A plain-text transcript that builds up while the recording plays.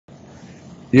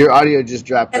Your audio just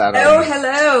dropped out on me.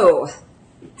 Hello.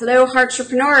 Hello,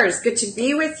 Heartrepreneurs. Good to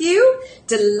be with you.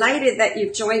 Delighted that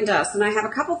you've joined us. And I have a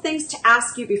couple things to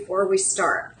ask you before we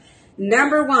start.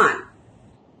 Number one,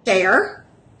 share.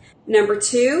 Number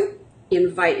two,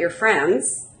 invite your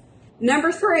friends.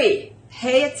 Number three,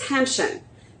 pay attention.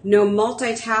 No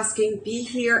multitasking. Be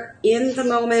here in the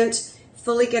moment,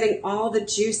 fully getting all the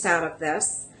juice out of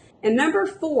this. And number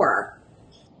four,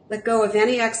 let go of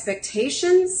any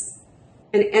expectations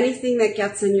and anything that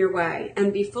gets in your way,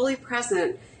 and be fully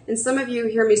present. And some of you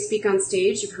hear me speak on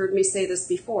stage. You've heard me say this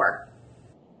before.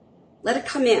 Let it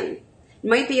come in. It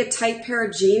might be a tight pair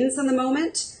of jeans in the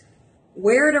moment.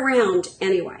 Wear it around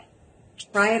anyway.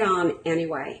 Try it on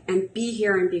anyway, and be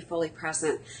here and be fully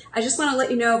present. I just want to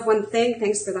let you know of one thing.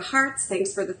 Thanks for the hearts.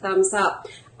 Thanks for the thumbs up.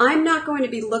 I'm not going to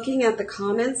be looking at the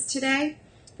comments today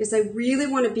because I really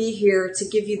want to be here to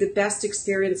give you the best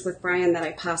experience with Brian that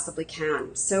I possibly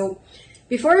can. So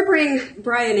before I bring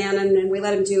Brian in and we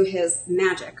let him do his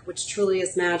magic, which truly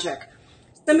is magic,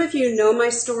 some of you know my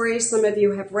story, some of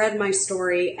you have read my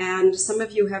story, and some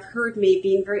of you have heard me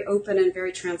being very open and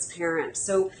very transparent.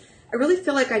 So I really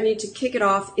feel like I need to kick it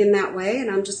off in that way, and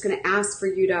I'm just going to ask for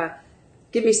you to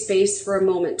give me space for a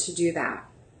moment to do that.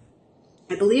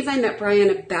 I believe I met Brian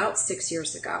about 6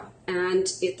 years ago, and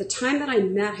at the time that I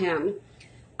met him,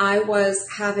 I was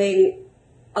having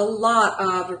a lot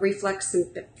of reflex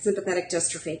sympathetic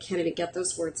dystrophy. I can't even get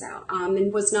those words out.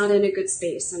 And was not in a good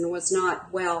space and was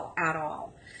not well at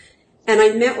all. And I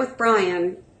met with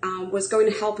Brian, was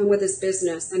going to help him with his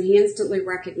business, and he instantly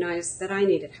recognized that I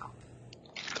needed help.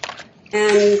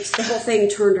 And the whole thing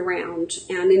turned around,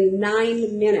 and in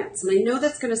 9 minutes, and I know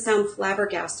that's going to sound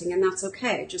flabbergasting, and that's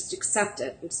okay, just accept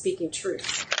it, I'm speaking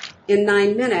truth. In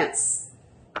 9 minutes,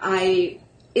 I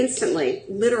instantly,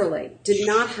 literally, did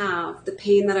not have the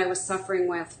pain that I was suffering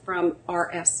with from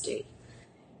RSD.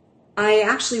 I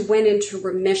actually went into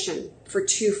remission for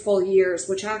 2 full years,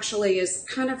 which actually is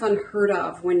kind of unheard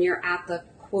of when you're at the,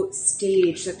 quote,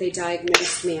 stage that they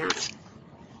diagnosed me at.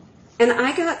 And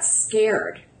I got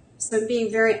scared. So I'm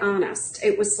being very honest.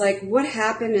 It was like, what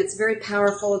happened? It's very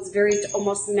powerful. It's very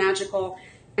almost magical.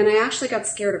 And I actually got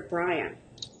scared of Brian.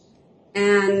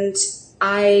 And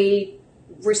I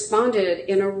responded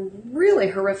in a really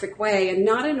horrific way, and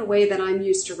not in a way that I'm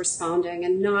used to responding,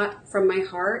 and not from my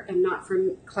heart, and not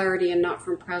from clarity, and not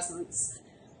from presence.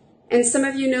 And some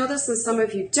of you know this and some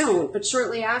of you don't, but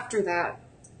shortly after that,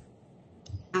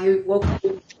 I woke up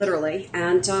literally,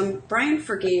 and Brian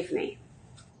forgave me.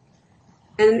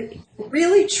 And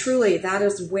really, truly, that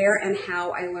is where and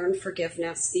how I learned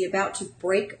forgiveness. The About to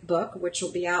Break book, which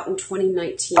will be out in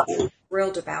 2019, I'm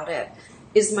thrilled about it,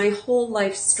 is my whole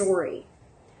life story.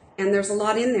 And there's a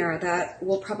lot in there that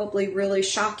will probably really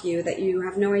shock you that you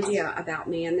have no idea about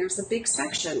me. And there's a big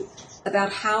section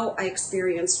about how I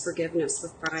experienced forgiveness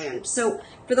with Brian. So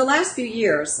for the last few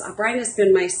years, Brian has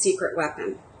been my secret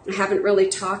weapon. I haven't really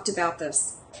talked about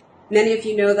this. Many of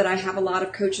you know that I have a lot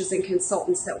of coaches and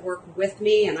consultants that work with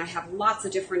me, and I have lots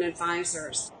of different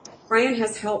advisors. Brian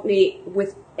has helped me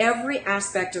with every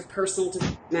aspect of personal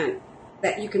development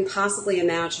that you can possibly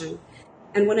imagine.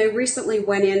 And when I recently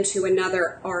went into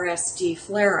another RSD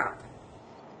flare-up,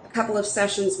 a couple of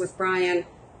sessions with Brian,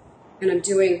 and I'm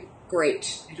doing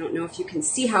great. I don't know if you can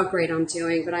see how great I'm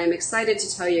doing, but I'm excited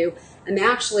to tell you I'm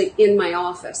actually in my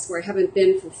office where I haven't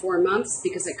been for 4 months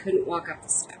because I couldn't walk up the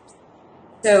steps.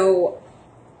 So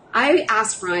I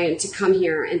asked Brian to come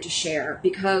here and to share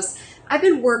because I've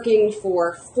been working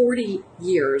for 40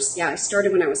 years. Yeah, I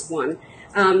started when I was 1.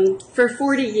 For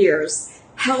 40 years,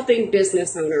 helping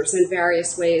business owners in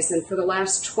various ways. And for the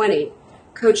last 20,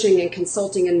 coaching and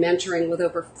consulting and mentoring with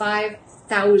over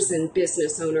 5,000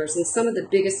 business owners. And some of the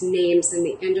biggest names in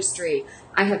the industry,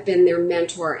 I have been their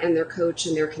mentor and their coach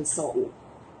and their consultant.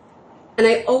 And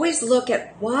I always look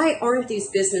at why aren't these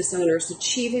business owners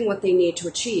achieving what they need to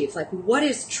achieve? Like, what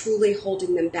is truly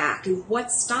holding them back and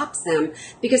what stops them?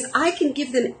 Because I can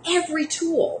give them every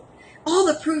tool, all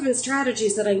the proven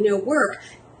strategies that I know work,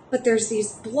 but there's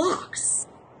these blocks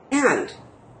and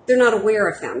they're not aware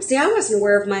of them. See, I wasn't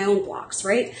aware of my own blocks,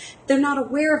 right? They're not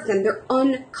aware of them. They're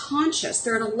unconscious.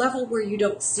 They're at a level where you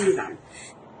don't see them.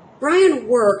 Brian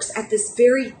works at this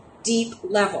very deep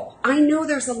level. I know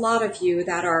there's a lot of you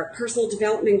that are personal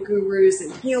development gurus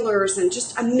and healers and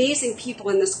just amazing people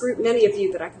in this group, many of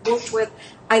you that I've worked with.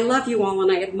 I love you all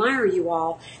and I admire you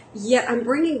all. Yet I'm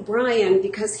bringing Brian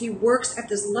because he works at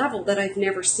this level that I've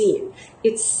never seen.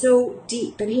 It's so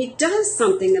deep. And he does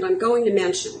something that I'm going to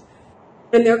mention.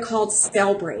 And they're called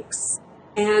spell breaks.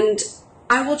 And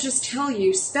I will just tell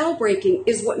you, spell breaking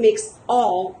is what makes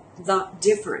all the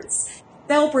difference.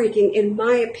 bell breaking, in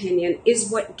my opinion,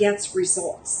 is what gets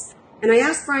results. And I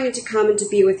asked Brian to come and to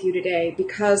be with you today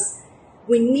because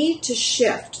we need to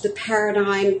shift the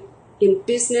paradigm in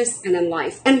business and in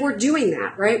life. And we're doing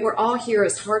that, right? We're all here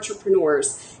as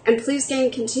entrepreneurs. And please,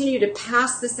 gang, continue to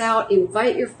pass this out,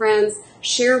 invite your friends,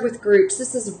 share with groups.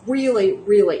 This is really,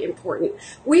 really important.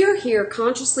 We are here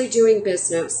consciously doing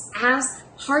business as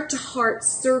heart-to-heart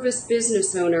service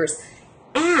business owners.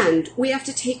 And we have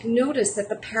to take notice that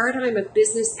the paradigm of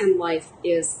business and life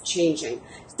is changing.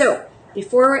 So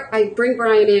before I bring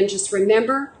Brian in, just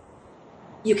remember,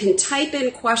 you can type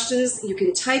in questions, you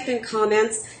can type in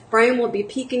comments. Brian will be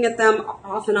peeking at them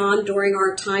off and on during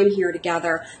our time here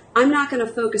together. I'm not going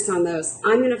to focus on those.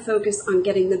 I'm going to focus on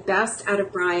getting the best out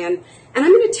of Brian. And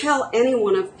I'm going to tell any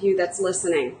one of you that's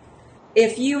listening,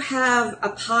 if you have a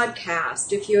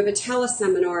podcast, if you have a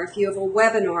teleseminar, if you have a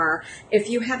webinar, if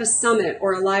you have a summit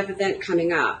or a live event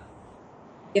coming up,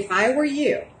 if I were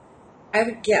you, I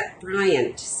would get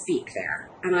Brian to speak there.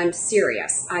 And I'm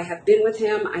serious. I have been with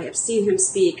him. I have seen him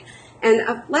speak.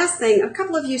 And last thing, a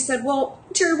couple of you said, well,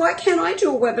 Terri, why can't I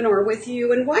do a webinar with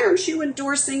you? And why aren't you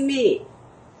endorsing me?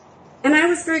 And I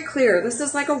was very clear. This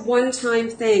is like a one-time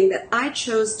thing that I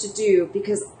chose to do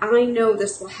because I know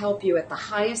this will help you at the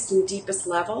highest and deepest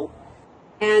level.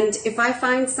 And if I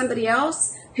find somebody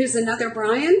else who's another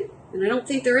Brian, and I don't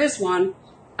think there is one,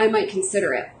 I might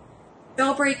consider it.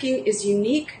 Bell breaking is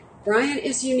unique. Brian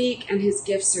is unique and his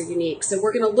gifts are unique. So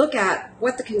we're going to look at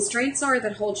what the constraints are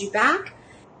that hold you back,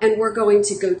 and we're going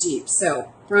to go deep.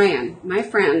 So Brian, my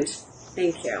friend,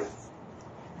 thank you.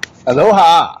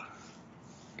 Aloha.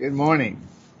 Good morning.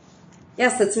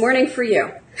 Yes, it's morning for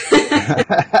you.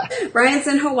 Brian's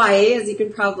in Hawaii, as you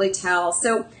can probably tell.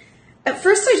 So at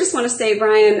first I just want to say,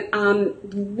 Brian,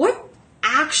 what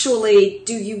actually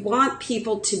do you want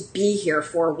people to be here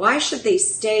for? Why should they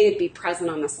stay and be present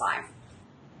on this live?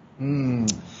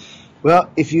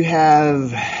 Well, if you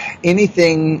have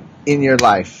anything in your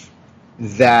life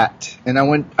that, and I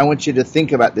want you to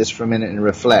think about this for a minute and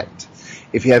reflect.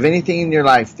 If you have anything in your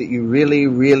life that you really,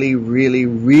 really, really,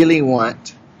 really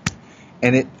want,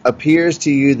 and it appears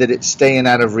to you that it's staying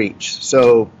out of reach.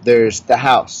 So there's the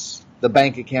house, the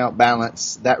bank account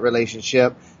balance, that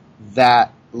relationship,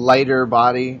 that lighter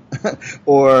body,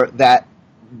 or that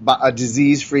a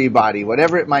disease-free body,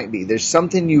 whatever it might be. There's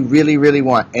something you really, really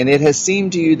want, and it has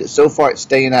seemed to you that so far it's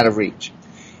staying out of reach.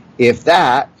 If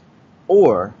that,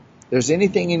 or there's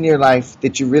anything in your life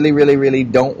that you really, really, really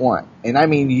don't want, and I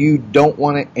mean you don't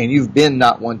want it, and you've been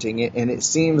not wanting it, and it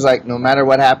seems like no matter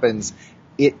what happens,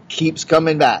 it keeps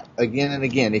coming back again and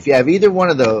again. If you have either one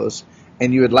of those,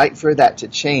 and you would like for that to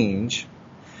change,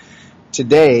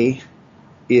 today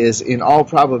is in all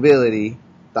probability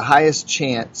the highest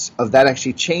chance of that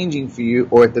actually changing for you,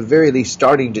 or at the very least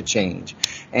starting to change.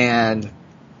 And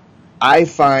I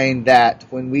find that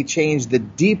when we change the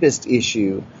deepest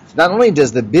issue, not only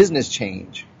does the business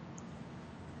change,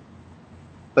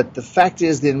 but the fact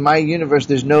is that in my universe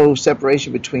there's no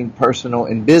separation between personal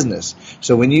and business.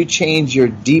 So when you change your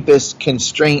deepest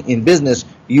constraint in business,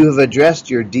 you have addressed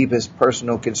your deepest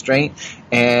personal constraint.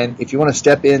 And if you want to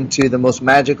step into the most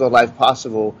magical life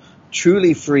possible,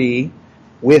 truly free,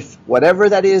 with whatever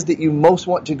that is that you most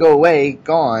want to go away,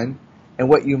 gone, and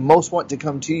what you most want to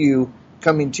come to you,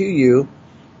 coming to you,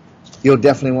 you'll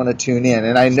definitely want to tune in.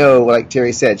 And I know, like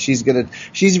Terri said, she's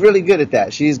really good at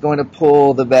that. She's going to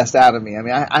pull the best out of me. I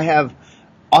mean, I have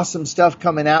awesome stuff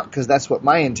coming out because that's what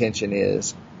my intention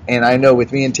is. And I know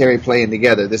with me and Terri playing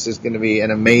together, this is going to be an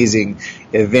amazing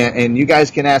event. And you guys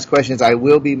can ask questions. I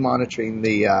will be monitoring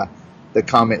the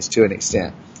comments to an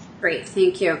extent. Great,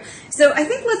 thank you. So I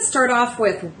think let's start off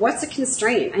with, what's a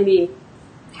constraint? I mean,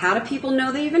 how do people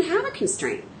know they even have a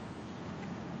constraint?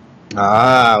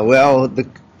 Well,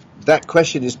 that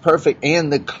question is perfect,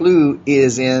 and the clue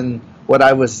is in what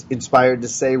I was inspired to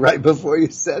say right before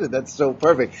you said it. That's so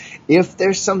perfect. If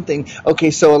there's something, okay,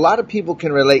 so a lot of people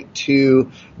can relate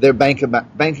to their bank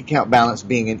account balance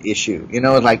being an issue. You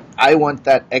know, like, I want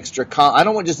that extra comma. I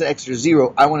don't want just an extra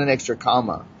zero. I want an extra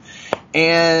comma.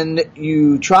 And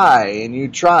you try, and you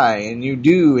try, and you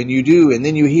do, and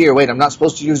then you hear, wait, I'm not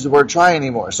supposed to use the word try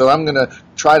anymore, so I'm going to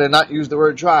try to not use the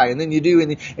word try. And then you do,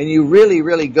 and you really,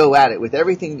 really go at it with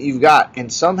everything that you've got,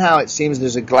 and somehow it seems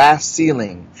there's a glass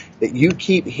ceiling that you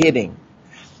keep hitting.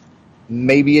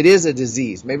 Maybe it is a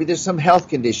disease. Maybe there's some health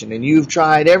condition, and you've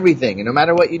tried everything, and no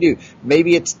matter what you do,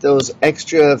 maybe it's those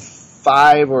extra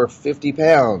 5 or 50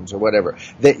 pounds or whatever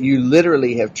that you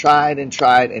literally have tried and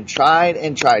tried and tried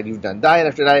and tried. You've done diet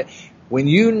after diet. When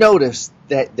you notice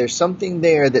that there's something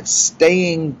there that's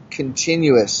staying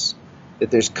continuous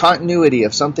that there's continuity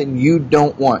of something you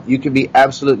don't want, you can be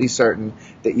absolutely certain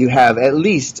that you have, at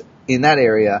least in that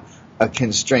area, a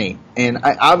constraint. And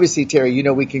obviously, Terri, you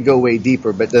know, we can go way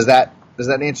deeper, but does that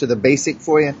answer the basic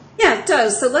for you? Yeah, it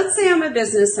does. So let's say I'm a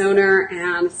business owner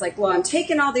and it's like, well, I'm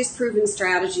taking all these proven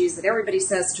strategies that everybody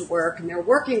says to work and they're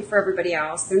working for everybody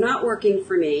else. They're not working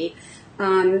for me.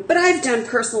 But I've done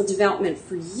personal development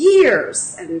for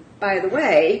years. And by the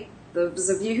way,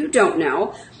 those of you who don't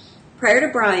know, prior to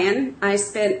Brian, I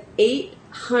spent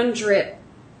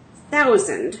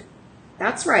 $800,000,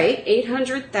 that's right,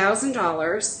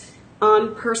 $800,000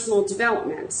 on personal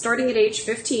development. Starting at age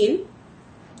 15,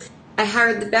 I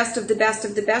hired the best of the best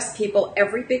of the best people,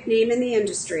 every big name in the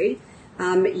industry.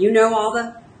 You know, all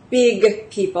the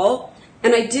big people.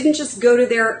 And I didn't just go to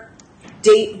their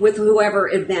date with whoever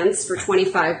events for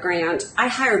 25 grand. I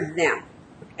hired them.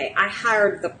 Okay, I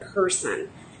hired the person.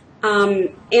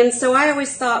 And so I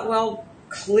always thought, well,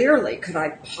 clearly, could I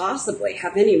possibly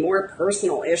have any more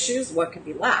personal issues? What could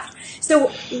be left? So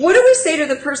what do we say to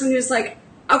the person who's like,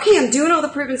 okay, I'm doing all the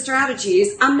proven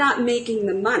strategies, I'm not making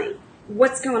the money.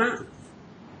 What's going on?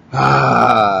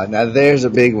 Now there's a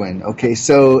big one. Okay,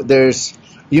 so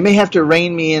you may have to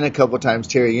rein me in a couple times,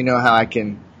 Terri. You know how I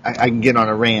can get on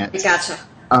a rant. I gotcha.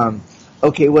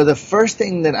 Okay, well, the first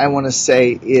thing that I want to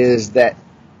say is that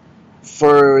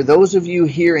for those of you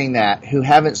hearing that who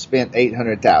haven't spent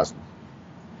 $800,000,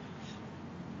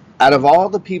 out of all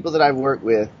the people that I've worked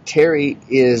with, Terri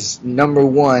is number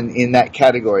one in that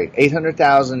category.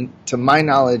 $800,000, to my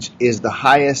knowledge, is the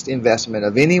highest investment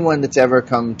of anyone that's ever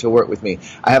come to work with me.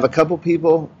 I have a couple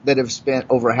people that have spent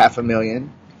over $500,000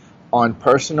 on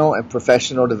personal and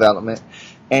professional development,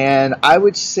 and I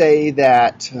would say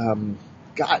that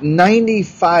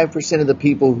 95% of the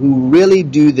people who really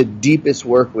do the deepest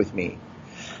work with me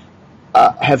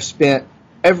have spent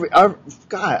maybe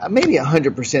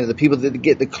 100% of the people that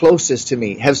get the closest to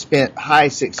me have spent high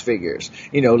six figures.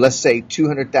 You know, let's say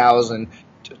 $200,000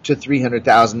 to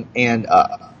 $300,000 and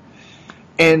up.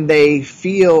 And they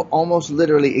feel almost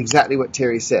literally exactly what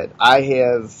Terri said. I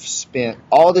have spent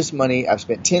all this money. I've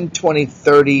spent 10, 20,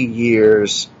 30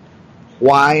 years.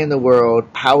 Why in the world,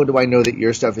 how do I know that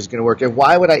your stuff is going to work? And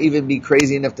why would I even be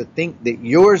crazy enough to think that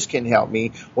yours can help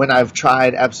me when I've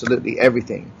tried absolutely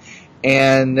everything?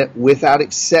 And without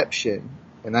exception,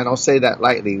 and I don't say that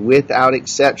lightly, without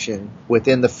exception,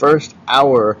 within the first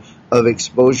hour of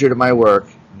exposure to my work,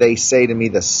 they say to me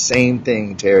the same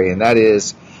thing, Terri, and that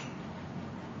is,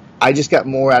 I just got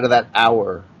more out of that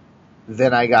hour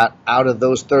than I got out of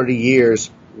those 30 years.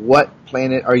 What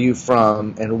planet are you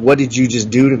from, and what did you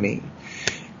just do to me?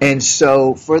 And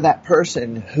so for that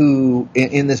person who,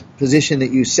 in this position that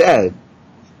you said,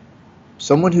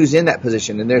 someone who's in that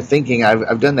position and they're thinking,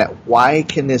 I've done that, why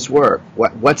can this work?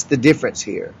 What's the difference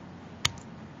here?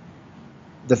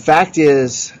 The fact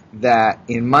is that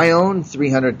in my own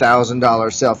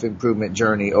 $300,000 self-improvement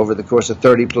journey over the course of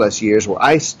 30 plus years, where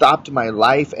I stopped my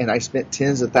life and I spent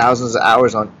tens of thousands of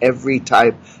hours on every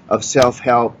type of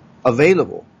self-help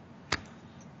available,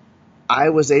 I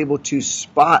was able to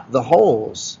spot the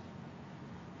holes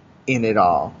in it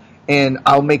all. And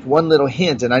I'll make one little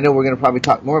hint, and I know we're going to probably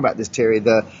talk more about this, Terri.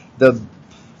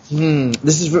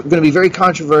 This is going to be very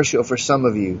controversial for some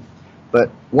of you, but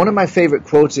one of my favorite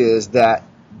quotes is that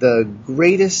the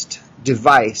greatest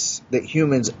device that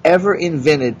humans ever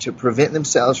invented to prevent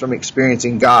themselves from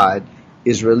experiencing God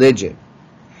is religion.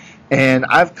 And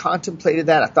I've contemplated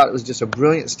that. I thought it was just a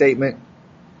brilliant statement.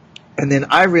 And then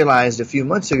I realized a few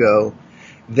months ago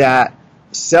that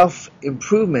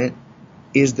self-improvement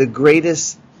is the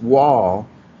greatest wall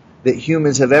that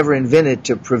humans have ever invented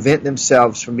to prevent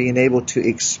themselves from being able to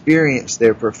experience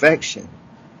their perfection.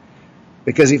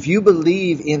 Because if you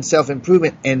believe in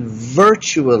self-improvement, and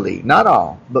virtually, not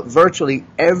all, but virtually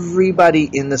everybody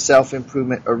in the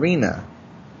self-improvement arena,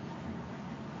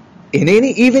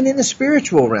 even in the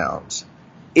spiritual realms,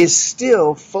 is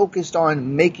still focused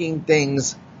on making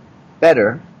things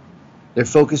better. They're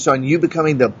focused on you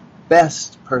becoming the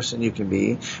best person you can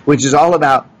be, which is all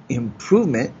about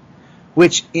improvement,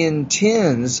 which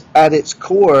intends at its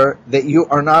core that you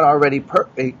are not already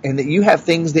perfect and that you have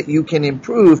things that you can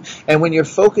improve. And when your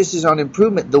focus is on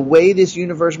improvement, the way this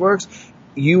universe works,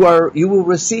 you will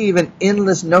receive an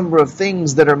endless number of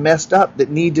things that are messed up that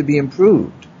need to be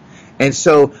improved. And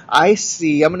so I'm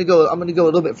going to go a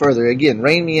little bit further. Again,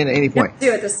 rein me in at any point.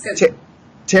 Do it. This is good.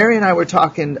 Terri and I were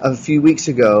talking a few weeks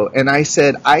ago, and I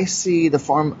said I see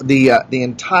the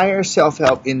entire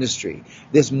self-help industry,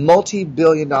 this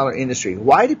multi-billion-dollar industry.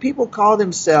 Why do people call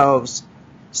themselves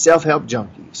self-help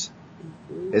junkies?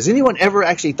 Has anyone ever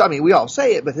actually thought? I mean, we all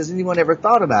say it, but has anyone ever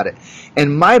thought about it?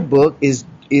 And my book is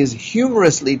is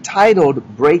humorously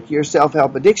titled Break Your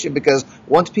Self-Help Addiction, because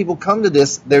once people come to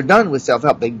this, they're done with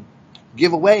self-help. They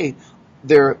give away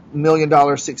their $1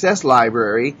 million success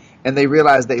library and they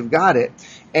realize they've got it.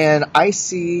 And I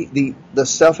see the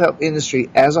self-help industry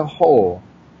as a whole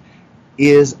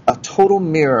is a total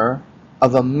mirror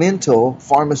of a mental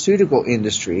pharmaceutical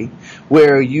industry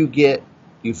where you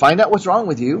find out what's wrong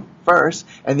with you first,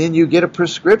 and then you get a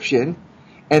prescription,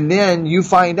 and then you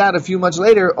find out a few months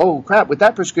later, oh crap, with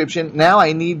that prescription, now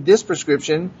I need this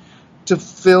prescription to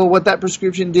fill what that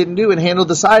prescription didn't do and handle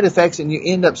the side effects, and you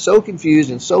end up so confused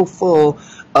and so full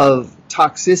of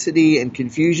toxicity and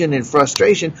confusion and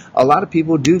frustration. A lot of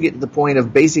people do get to the point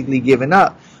of basically giving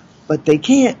up, but they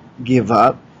can't give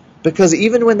up, because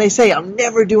even when they say, I'm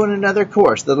never doing another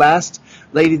course, the last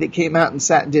lady that came out and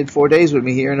sat and did 4 days with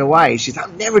me here in Hawaii, she said,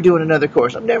 I'm never doing another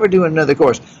course. I'm never doing another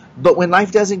course. But when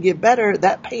life doesn't get better,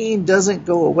 that pain doesn't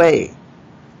go away.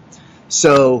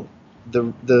 So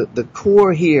the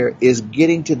core here is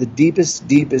getting to the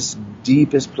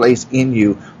deepest place in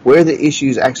you where the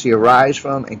issues actually arise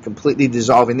from and completely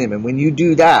dissolving them. And when you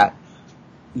do that,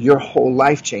 your whole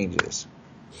life changes.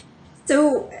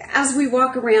 So as we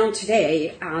walk around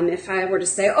today, if I were to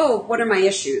say, oh, what are my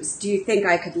issues? Do you think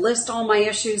I could list all my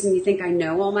issues and you think I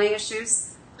know all my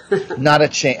issues? Not a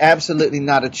chance. Absolutely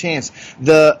not a chance.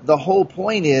 The whole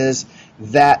point is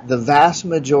that the vast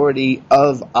majority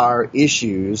of our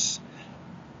issues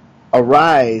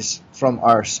arise from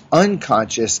our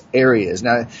unconscious areas.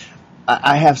 Now,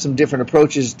 I have some different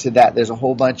approaches to that. There's a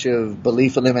whole bunch of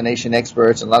belief elimination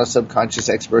experts and a lot of subconscious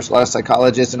experts, a lot of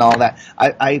psychologists and all that.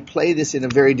 I play this in a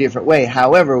very different way.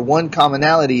 However, one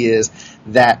commonality is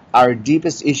that our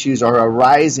deepest issues are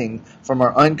arising from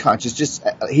our unconscious. Just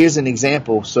here's an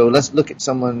example. So let's look at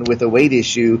someone with a weight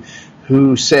issue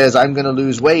who says, I'm going to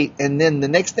lose weight. And then the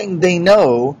next thing they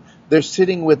know, they're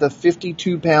sitting with a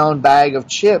 52-pound bag of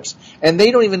chips, and they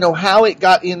don't even know how it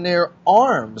got in their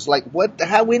arms. Like, what?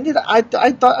 How? When did I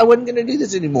thought I wasn't going to do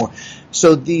this anymore?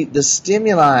 So the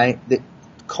stimuli that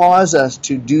cause us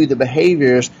to do the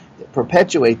behaviors that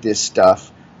perpetuate this stuff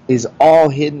is all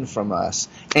hidden from us.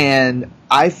 And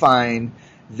I find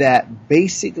that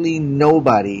basically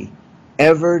nobody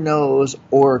ever knows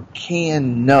or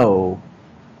can know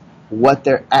what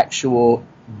their actual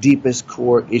deepest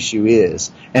core issue is,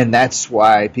 and that's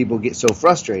why people get so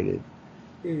frustrated.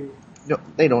 No,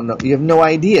 they don't know. You have no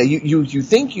idea. You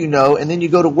think you know, and then you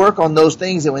go to work on those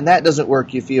things, and when that doesn't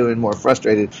work, you feel even more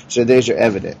frustrated. So there's your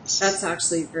evidence. That's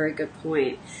actually a very good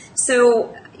point.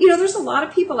 So, you know, there's a lot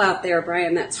of people out there,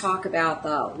 Brian, that talk about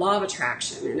the law of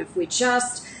attraction, and if we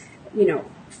just, you know,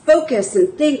 focus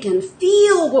and think and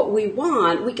feel what we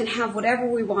want, we can have whatever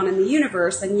we want in the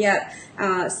universe. And yet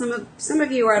some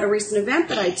of you are at a recent event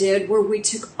that I did where we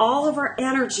took all of our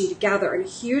energy together in a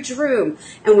huge room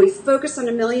and we focused on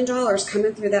 $1 million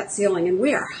coming through that ceiling, and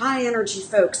we are high energy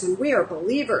folks and we are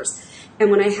believers. And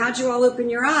when I had you all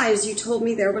open your eyes, you told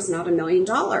me there was not $1 million.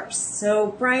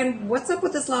 So Brian, what's up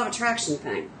with this law of attraction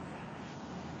thing?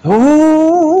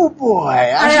 Oh boy,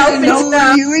 I didn't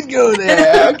know you would go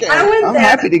there. Okay, I'm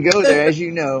happy to go there, as you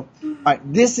know. All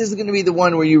right, this is going to be the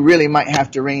one where you really might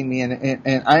have to rein me in,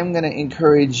 and I'm going to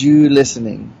encourage you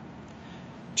listening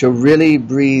to really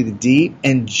breathe deep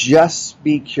and just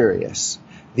be curious.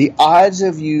 The odds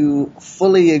of you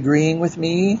fully agreeing with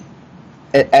me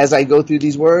as I go through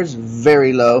these words,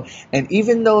 very low. And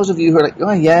even those of you who are like,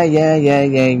 oh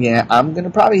yeah, I'm going to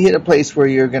probably hit a place where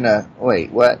you're going to,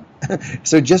 wait, what?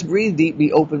 So just breathe deep,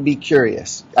 be open, be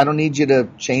curious. I don't need you to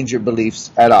change your beliefs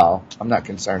at all. I'm not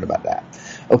concerned about that.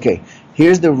 Okay,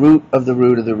 here's the root of the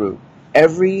root of the root.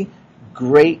 Every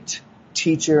great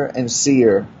teacher and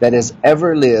seer that has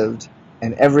ever lived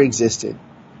and ever existed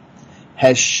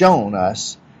has shown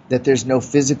us that there's no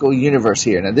physical universe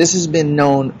here. Now, this has been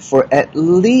known for at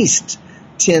least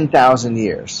 10,000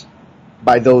 years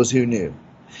by those who knew.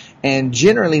 And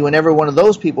generally, whenever one of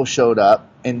those people showed up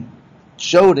and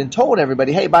showed and told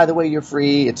everybody, hey, by the way, you're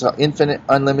free. It's an infinite,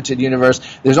 unlimited universe.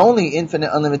 There's only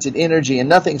infinite, unlimited energy, and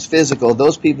nothing's physical.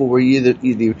 Those people were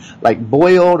either like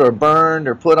boiled or burned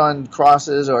or put on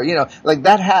crosses, or, you know, like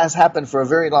that has happened for a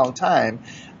very long time.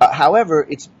 However,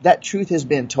 that truth has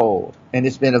been told, and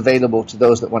it's been available to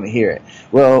those that want to hear it.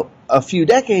 Well, a few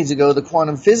decades ago, the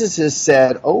quantum physicists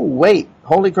said, oh, wait,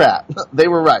 holy crap, they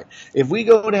were right. If we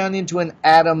go down into an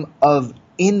atom of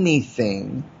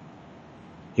anything,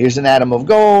 here's an atom of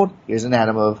gold, here's an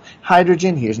atom of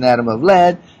hydrogen, here's an atom of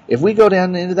lead. If we go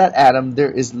down into that atom,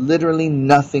 there is literally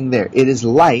nothing there. It is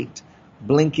light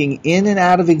blinking in and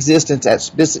out of existence at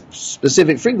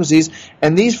specific frequencies,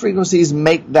 and these frequencies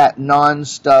make that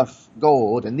non-stuff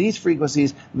gold, and these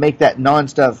frequencies make that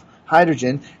non-stuff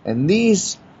hydrogen, and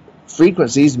these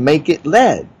frequencies make it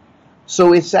lead.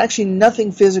 So it's actually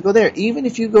nothing physical there. Even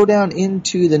if you go down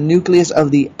into the nucleus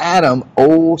of the atom,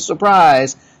 oh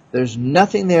surprise, there's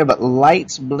nothing there but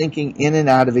lights blinking in and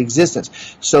out of existence.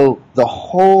 So the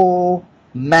whole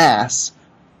mass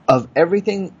of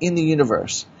everything in the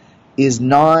universe is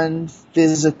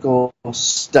non-physical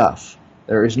stuff.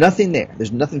 There is nothing there.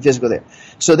 There's nothing physical there.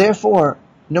 So therefore,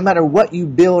 no matter what you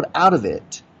build out of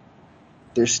it,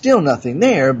 there's still nothing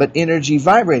there but energy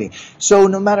vibrating. So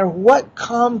no matter what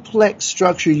complex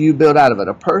structure you build out of it,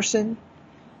 a person,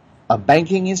 a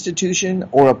banking institution,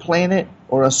 or a planet,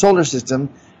 or a solar system,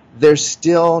 there's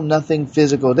still nothing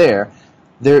physical there.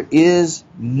 There is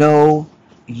no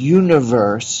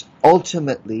universe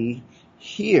ultimately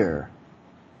here.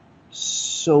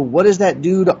 So what does that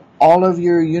do to all of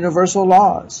your universal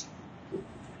laws?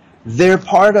 They're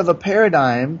part of a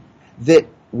paradigm that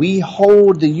we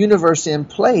hold the universe in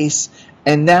place,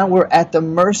 and now we're at the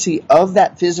mercy of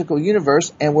that physical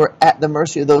universe, and we're at the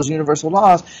mercy of those universal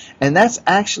laws. And that's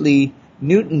actually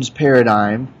Newton's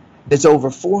paradigm that's over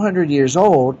 400 years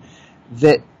old,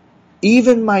 that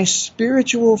even my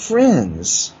spiritual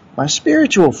friends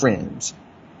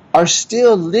are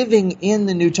still living in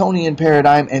the Newtonian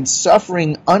paradigm and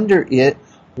suffering under it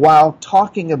while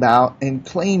talking about and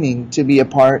claiming to be a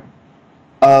part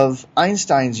of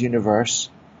Einstein's universe,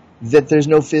 that there's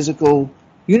no physical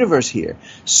universe here.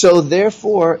 So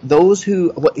therefore, those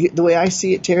who, the way I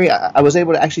see it, Terry, I was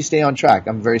able to actually stay on track.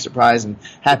 I'm very surprised and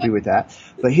happy with that.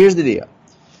 But here's the deal.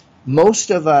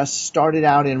 Most of us started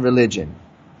out in religion.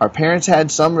 Our parents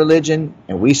had some religion,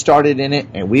 and we started in it,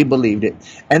 and we believed it.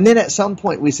 And then at some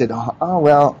point we said, oh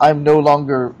well, I'm no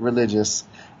longer religious.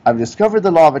 I've discovered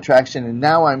the law of attraction, and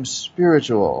now I'm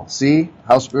spiritual. See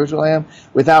how spiritual I am?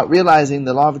 Without realizing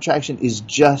the law of attraction is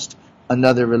just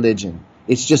another religion.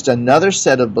 It's just another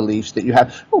set of beliefs that you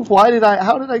have. Oh, how did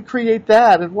I create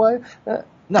that? And why?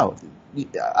 No.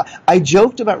 I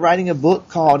joked about writing a book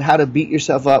called How to Beat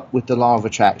Yourself Up with the Law of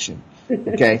Attraction.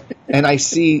 Okay? And I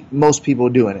see most people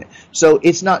doing it. So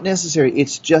it's not necessary.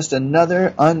 It's just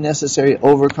another unnecessary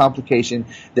overcomplication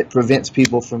that prevents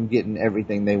people from getting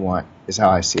everything they want, is how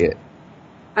I see it.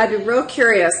 I'd be real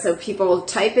curious, so people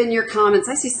type in your comments.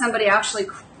 I see somebody actually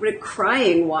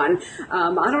crying one.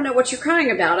 I don't know what you're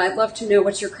crying about. I'd love to know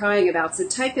what you're crying about. So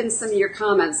type in some of your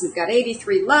comments. We've got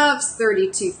 83 loves,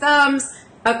 32 thumbs,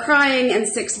 a crying, and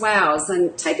 6 wows.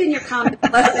 And type in your comments.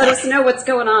 Let us know what's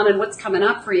going on and what's coming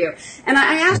up for you. And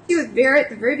I asked you at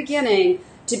the very beginning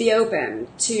to be open,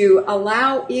 to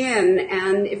allow in,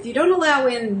 and if you don't allow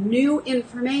in new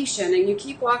information and you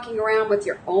keep walking around with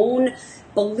your own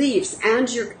beliefs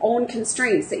and your own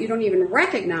constraints that you don't even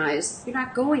recognize, you're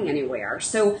not going anywhere.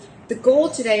 So the goal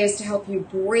today is to help you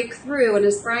break through. And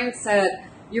as Brian said,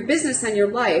 your business and your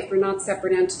life are not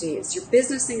separate entities. Your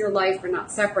business and your life are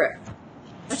not separate.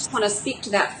 I just want to speak to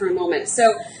that for a moment.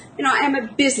 So, I am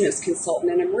a business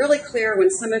consultant, and I'm really clear when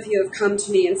some of you have come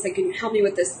to me and said, can you help me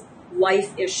with this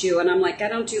life issue? And I'm like, I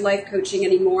don't do life coaching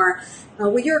anymore.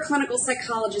 Well, you're a clinical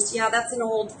psychologist. Yeah, that's an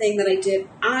old thing that I did.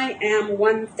 I am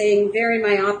one thing, very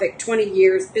myopic, 20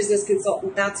 years, business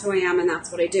consultant. That's who I am, and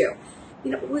that's what I do.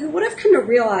 What I've come to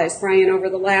realize, Brian, over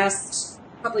the last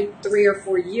probably 3 or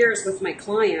 4 years with my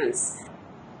clients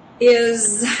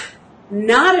is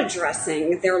not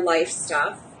addressing their life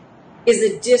stuff is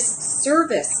a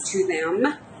disservice to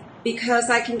them, because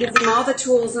I can give them all the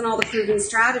tools and all the proven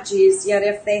strategies, yet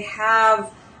if they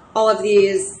have all of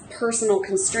these personal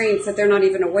constraints that they're not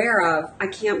even aware of, I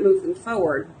can't move them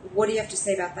forward. What do you have to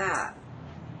say about that?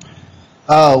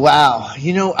 Oh, wow.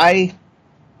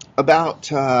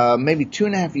 About maybe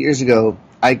 2.5 years ago,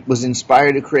 I was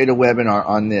inspired to create a webinar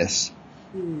on this.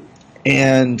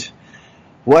 And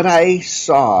what I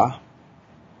saw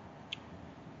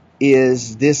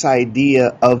is this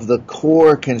idea of the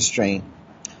core constraint.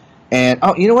 And,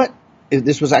 you know what?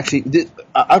 This was actually,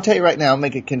 I'll tell you right now, I'll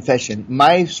make a confession.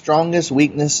 My strongest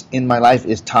weakness in my life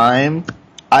is time.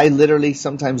 I literally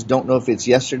sometimes don't know if it's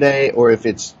yesterday or if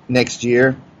it's next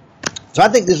year. So I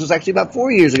think this was actually about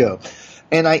 4 years ago.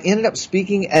 And I ended up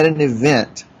speaking at an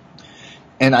event.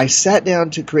 And I sat down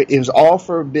to create, it was all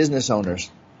for business owners.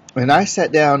 And I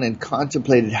sat down and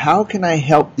contemplated, how can I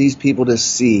help these people to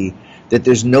see that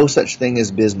there's no such thing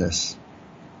as business?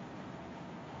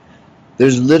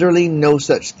 There's literally no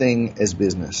such thing as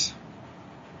business.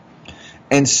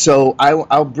 And so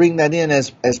I'll bring that in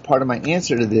as part of my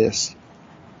answer to this.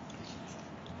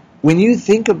 When you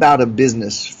think about a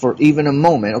business for even a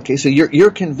moment, okay, so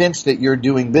you're convinced that you're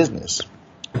doing business.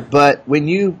 But when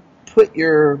you put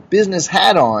your business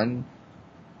hat on,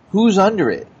 who's under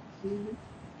it?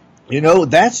 You know,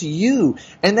 that's you.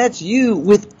 And that's you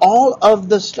with all of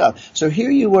the stuff. So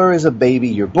here you were as a baby.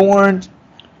 You're born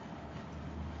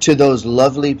to those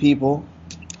lovely people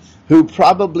who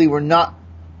probably were not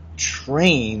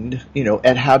trained,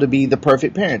 at how to be the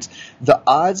perfect parents. The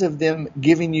odds of them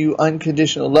giving you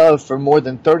unconditional love for more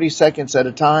than 30 seconds at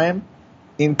a time,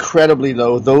 incredibly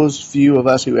low. Those few of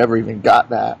us who ever even got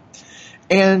that.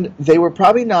 And they were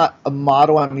probably not a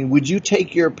model. I mean, would you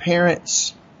take your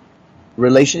parents'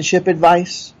 relationship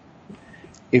advice?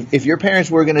 If your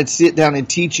parents were going to sit down and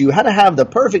teach you how to have the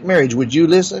perfect marriage, would you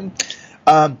listen?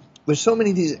 There's so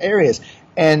many of these areas.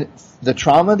 And the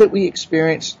trauma that we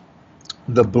experienced,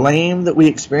 the blame that we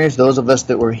experienced, those of us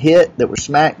that were hit, that were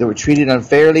smacked, that were treated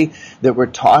unfairly, that were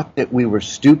taught that we were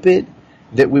stupid,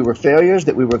 that we were failures,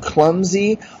 that we were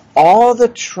clumsy, all the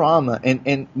trauma,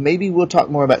 and maybe we'll talk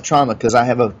more about trauma because I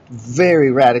have a very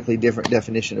radically different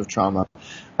definition of trauma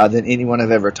than anyone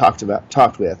I've ever talked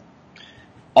with.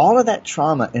 All of that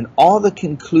trauma and all the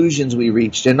conclusions we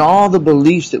reached and all the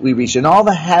beliefs that we reached and all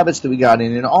the habits that we got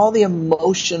in and all the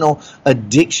emotional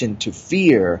addiction to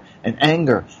fear and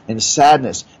anger and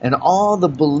sadness and all the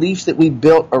beliefs that we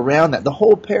built around that, the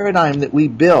whole paradigm that we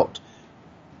built.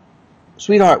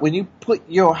 Sweetheart, when you put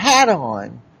your hat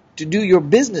on to do your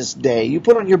business day, you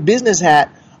put on your business hat,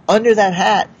 under that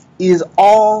hat is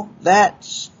all that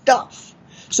stuff.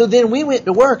 So then we went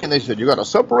to work and they said, you got to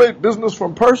separate business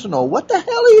from personal. What the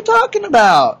hell are you talking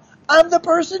about? I'm the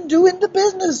person doing the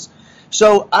business.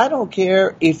 So I don't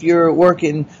care if you're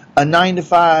working a 9 to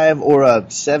 5 or a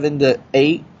 7 to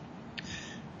 8.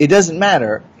 It doesn't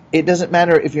matter. It doesn't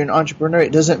matter if you're an entrepreneur.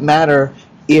 It doesn't matter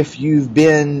if you've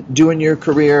been doing your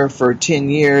career for 10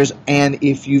 years and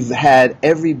if you've had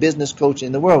every business coach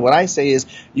in the world. What I say is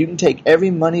you can take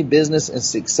every money, business, and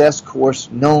success course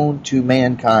known to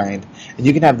mankind, and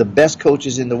you can have the best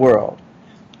coaches in the world.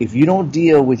 If you don't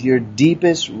deal with your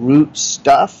deepest root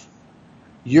stuff,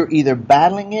 you're either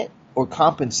battling it or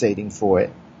compensating for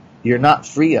it. You're not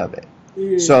free of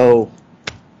it. So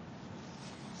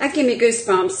that gave me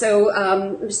goosebumps. So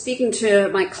I'm speaking to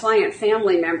my client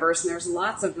family members, and there's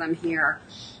lots of them here.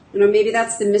 Maybe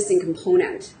that's the missing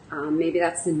component. Maybe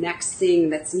that's the next thing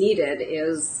that's needed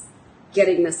is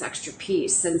getting this extra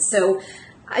piece. And so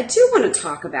I do want to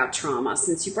talk about trauma.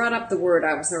 Since you brought up the word,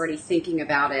 I was already thinking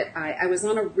about it. I was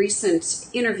on a recent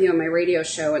interview on my radio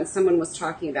show, and someone was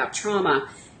talking about trauma.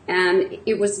 And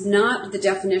it was not the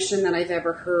definition that I've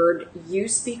ever heard you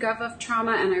speak of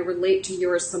trauma, and I relate to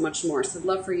yours so much more. So I'd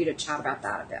love for you to chat about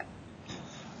that a bit.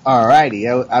 All righty.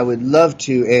 I would love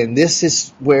to. And this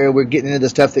is where we're getting into the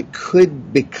stuff that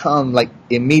could become like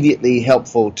immediately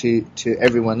helpful to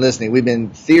everyone listening. We've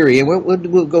been theory, and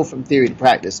we'll go from theory to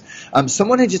practice.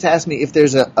 Someone had just asked me if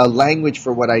there's a language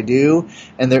for what I do,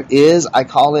 and there is. I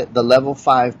call it the level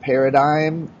 5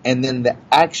 paradigm, and then the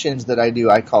actions that I do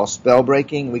I call spell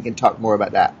breaking. We can talk more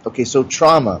about that. Okay, so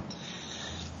trauma.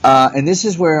 And this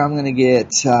is where I'm going to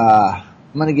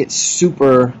get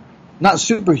super... not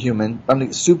superhuman, but I'm going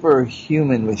to get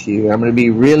superhuman with you. I'm going to be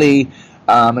really,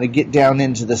 I'm going to get down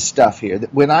into the stuff here.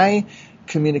 When I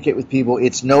communicate with people,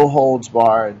 it's no holds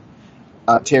barred.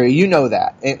 Terry, you know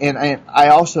that. And I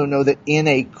also know that in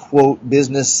a, quote,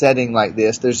 business setting like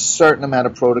this, there's a certain amount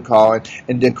of protocol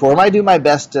and decorum. I do my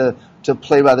best to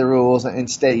play by the rules and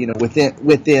stay,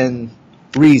 within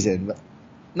reason.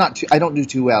 But I don't do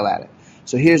too well at it.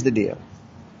 So here's the deal.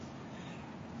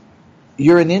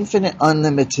 You're an infinite,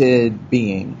 unlimited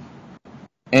being.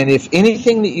 And if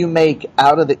anything that you make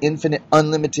out of the infinite,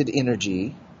 unlimited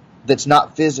energy that's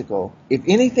not physical, if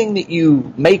anything that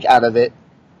you make out of it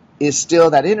is still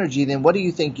that energy, then what do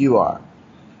you think you are?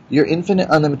 You're infinite,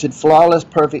 unlimited, flawless,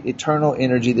 perfect, eternal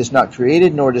energy that's not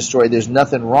created nor destroyed. There's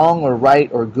nothing wrong or right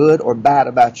or good or bad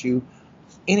about you.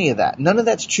 Any of that. None of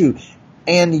that's true.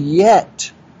 And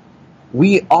yet,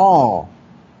 we all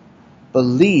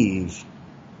believe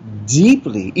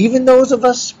deeply, even those of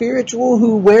us spiritual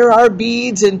who wear our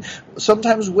beads and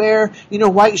sometimes wear,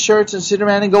 white shirts and sit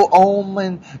around and go Om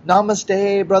and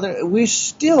Namaste, brother, we're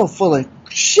still full of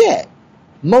shit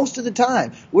most of the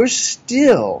time. We're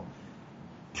still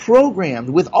programmed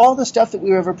with all the stuff that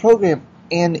we were ever programmed,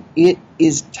 and it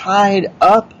is tied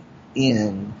up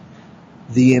in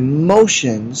the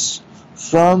emotions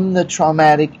from the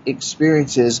traumatic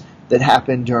experiences that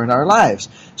happened during our lives.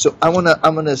 So I'm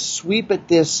gonna sweep at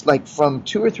this like from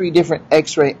 2 or 3 different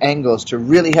X-ray angles to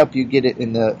really help you get it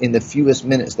in the fewest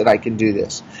minutes that I can do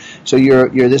this. So you're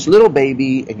this little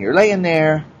baby and you're laying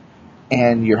there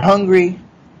and you're hungry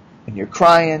and you're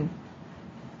crying,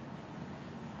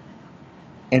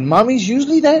 and mommy's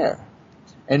usually there,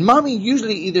 and mommy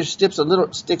usually either sticks a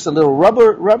little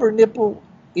rubber nipple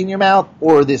in your mouth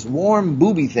or this warm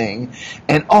booby thing,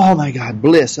 and oh my God,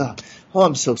 bliss. Oh,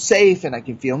 I'm so safe, and I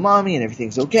can feel mommy, and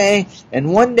everything's okay.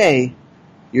 And one day,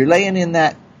 you're laying in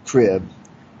that crib,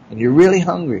 and you're really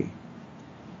hungry,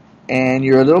 and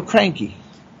you're a little cranky,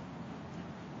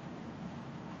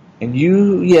 and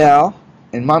you yell,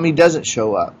 and mommy doesn't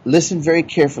show up. Listen very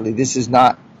carefully. This is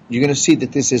not, you're going to see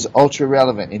that this is ultra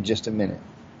relevant in just a minute.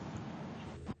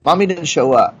 Mommy doesn't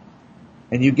show up,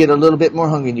 and you get a little bit more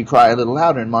hungry, and you cry a little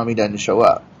louder, and mommy doesn't show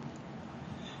up.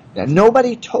 Now,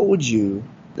 nobody told you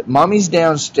that mommy's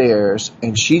downstairs,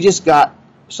 and she just got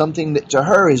something that to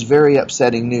her is very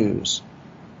upsetting news.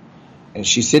 And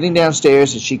she's sitting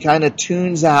downstairs, and she kind of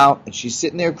tunes out, and she's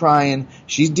sitting there crying.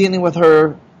 She's dealing with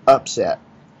her upset.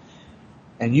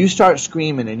 And you start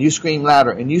screaming, and you scream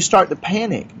louder, and you start to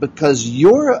panic because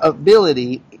your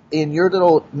ability in your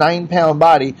little 9-pound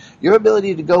body, your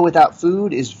ability to go without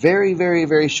food is very, very,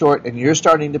 very short, and you're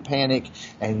starting to panic,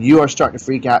 and you are starting to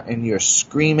freak out, and you're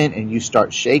screaming, and you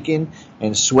start shaking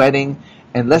and sweating,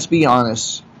 and let's be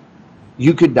honest,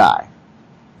 you could die.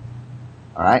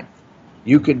 All right?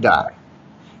 You could die.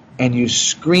 And you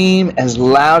scream as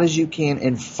loud as you can,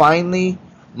 and finally,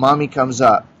 mommy comes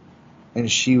up. And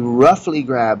she roughly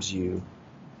grabs you,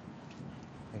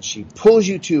 and she pulls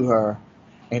you to her,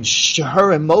 and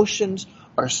her emotions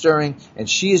are stirring, and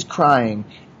she is crying,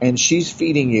 and she's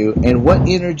feeding you. And what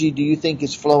energy do you think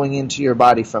is flowing into your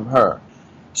body from her?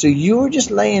 So you were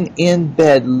just laying in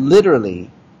bed,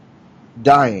 literally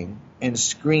dying and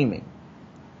screaming.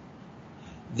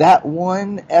 That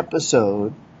one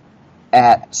episode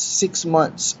at 6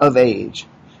 months of age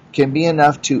can be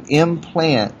enough to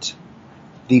implant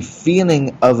the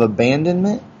feeling of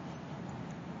abandonment,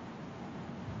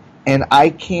 and I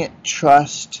can't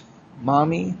trust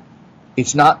mommy.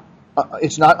 It's not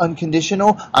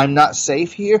unconditional. I'm not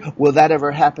safe here. Will that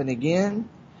ever happen again?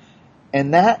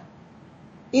 And that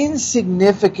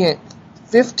insignificant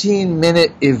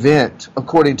 15-minute event,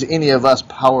 according to any of us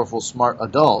powerful, smart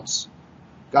adults,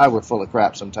 God, we're full of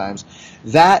crap sometimes,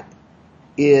 that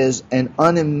is an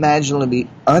unimaginably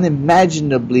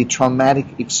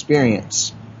traumatic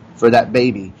experience for that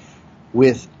baby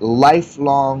with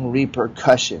lifelong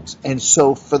repercussions. And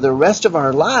so for the rest of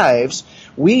our lives,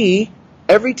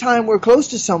 every time we're close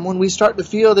to someone, we start to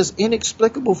feel this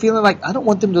inexplicable feeling like, I don't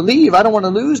want them to leave. I don't want to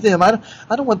lose them. I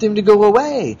don't want them to go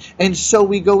away. And so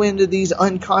we go into these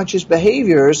unconscious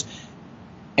behaviors,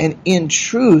 and in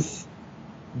truth,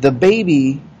 the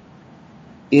baby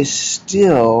is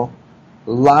still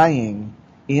lying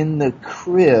in the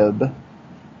crib,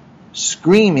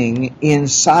 screaming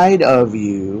inside of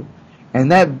you,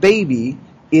 and that baby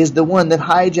is the one that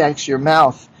hijacks your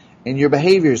mouth and your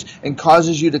behaviors and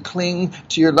causes you to cling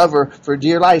to your lover for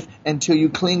dear life until you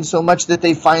cling so much that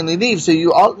they finally leave. So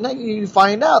you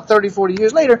find out 30, 40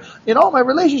 years later, in all my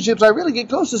relationships, I really get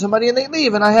close to somebody and they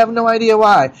leave, and I have no idea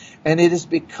why. And it is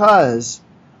because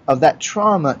of that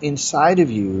trauma inside of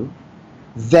you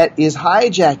that is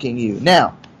hijacking you.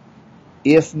 Now,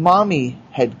 if mommy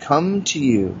had come to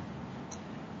you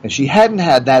and she hadn't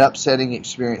had that upsetting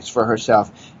experience for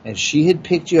herself, and she had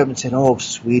picked you up and said, oh,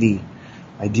 sweetie,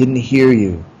 I didn't hear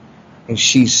you, and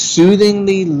she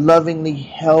soothingly, lovingly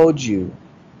held you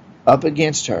up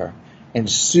against her and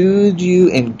soothed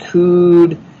you and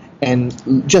cooed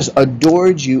and just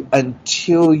adored you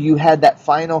until you had that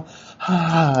final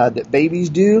that babies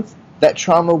do, that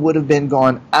trauma would have been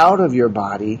gone out of your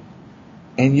body,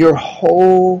 and your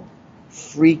whole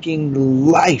freaking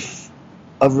life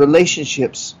of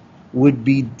relationships would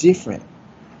be different.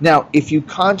 Now, if you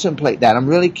contemplate that, I'm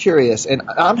really curious, and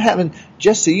I'm having,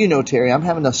 just so you know, Terry, I'm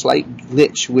having a slight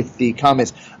glitch with the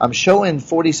comments. I'm showing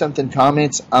 40-something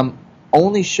comments. I'm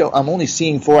only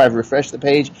seeing 4. I've refreshed the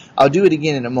page. I'll do it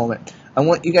again in a moment. I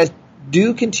want you guys,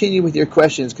 do continue with your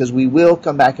questions, because we will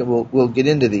come back and we'll get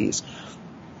into these.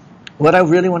 What I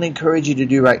really want to encourage you to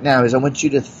do right now is I want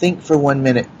you to think for 1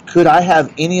 minute. Could I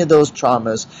have any of those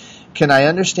traumas? Can I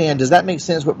understand? Does that make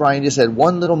sense what Brian just said?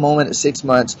 One little moment at 6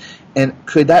 months. And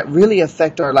could that really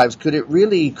affect our lives? Could it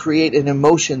really create an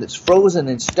emotion that's frozen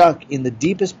and stuck in the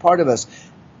deepest part of us?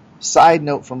 Side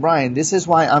note from Brian, this is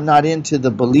why I'm not into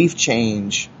the belief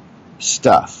change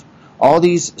stuff. All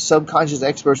these subconscious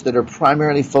experts that are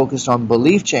primarily focused on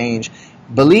belief change,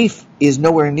 belief is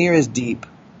nowhere near as deep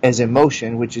as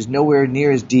emotion, which is nowhere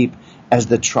near as deep as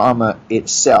the trauma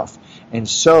itself. And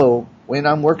so when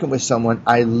I'm working with someone,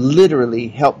 I literally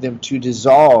help them to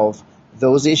dissolve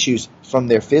those issues from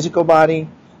their physical body,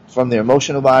 from their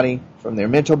emotional body, from their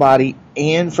mental body,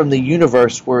 and from the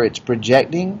universe where it's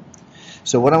projecting.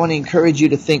 So what I want to encourage you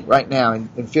to think right now,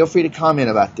 and feel free to comment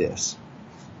about this.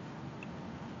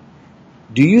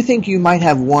 Do you think you might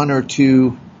have 1 or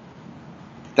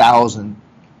 2,000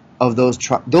 of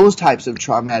those types of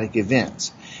traumatic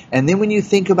events? And then when you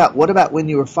think about, what about when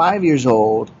you were 5 years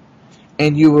old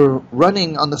and you were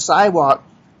running on the sidewalk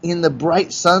in the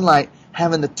bright sunlight,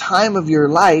 having the time of your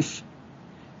life,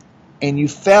 and you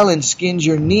fell and skinned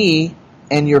your knee,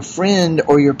 and your friend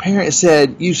or your parent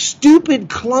said, "You stupid,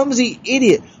 clumsy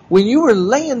idiot," when you were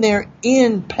laying there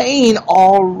in pain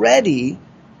already,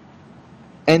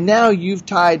 and now you've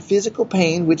tied physical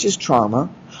pain, which is trauma,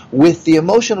 with the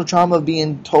emotional trauma of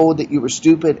being told that you were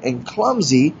stupid and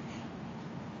clumsy,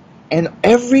 and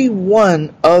every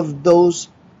one of those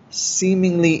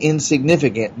seemingly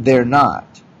insignificant, they're not.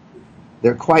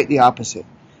 They're quite the opposite.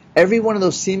 Every one of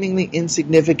those seemingly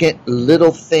insignificant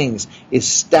little things is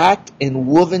stacked and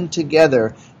woven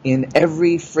together in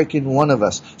every freaking one of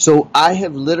us. So I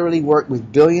have literally worked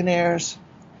with billionaires.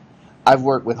 I've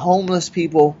worked with homeless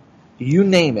people. You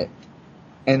name it.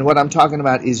 And what I'm talking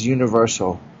about is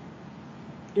universal.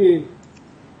 Let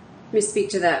me speak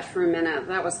to that for a minute.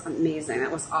 That was amazing.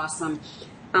 That was awesome.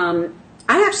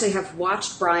 I actually have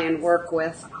watched Brian work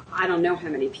with, I don't know how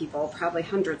many people, probably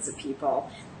hundreds of people.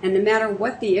 And no matter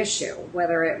what the issue,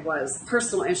 whether it was a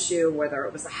personal issue, whether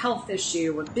it was a health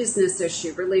issue, a business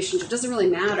issue, relationship, doesn't really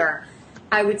matter.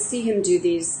 I would see him do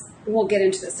these, we'll get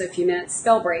into this in a few minutes,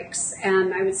 spell breaks.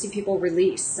 And I would see people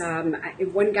release.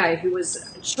 One guy who was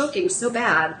choking so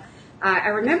bad, I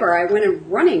remember I went in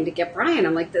running to get Brian.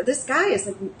 I'm like, this guy is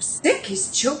like sick.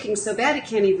 He's choking so bad he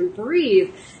can't even breathe.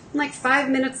 And like 5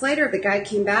 minutes later, the guy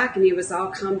came back and he was all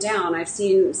calmed down. I've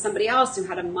seen somebody else who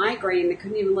had a migraine that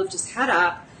couldn't even lift his head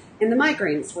up, and the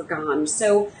migraines were gone.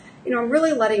 So, I'm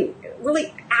really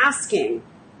asking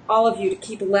all of you to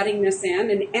keep letting this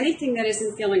in, and anything that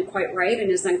isn't feeling quite right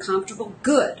and is uncomfortable,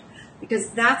 good, because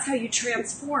that's how you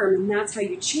transform and that's how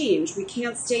you change. We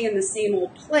can't stay in the same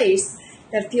old place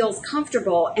that feels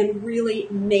comfortable and really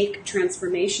make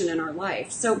transformation in our life.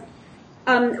 So,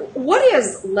 what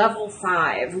is level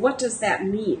 5? What does that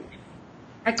mean?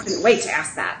 I couldn't wait to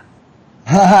ask that.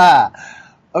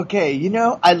 Okay,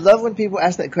 I love when people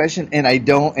ask that question, and I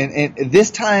don't. And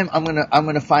this time, I'm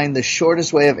gonna find the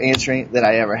shortest way of answering that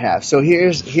I ever have. So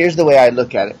here's the way I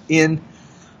look at it.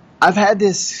 I've had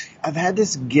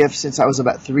this gift since I was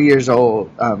about 3 years old,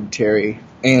 Terry,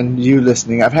 and you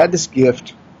listening. I've had this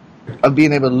gift of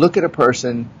being able to look at a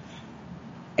person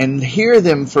and hear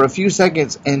them for a few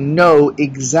seconds and know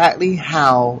exactly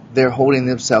how they're holding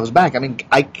themselves back. I mean,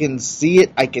 I can see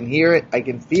it, I can hear it, I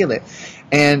can feel it.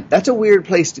 And that's a weird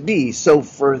place to be. So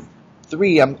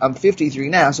I'm 53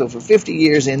 now, so for 50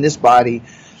 years in this body,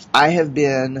 I have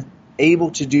been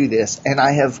able to do this. And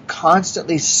I have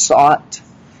constantly sought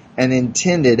and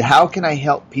intended, how can I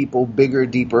help people bigger,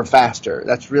 deeper, faster?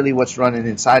 That's really what's running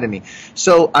inside of me.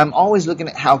 So I'm always looking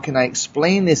at how can I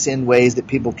explain this in ways that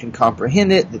people can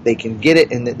comprehend it, that they can get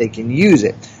it, and that they can use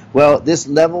it. Well, this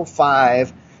level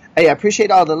 5, hey, I appreciate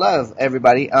all the love,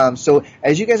 everybody. So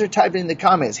as you guys are typing in the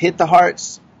comments, hit the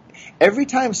hearts. Every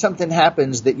time something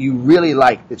happens that you really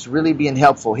like, that's really being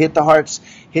helpful, hit the hearts,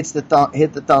 hit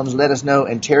the thumbs, let us know,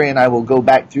 and Terry and I will go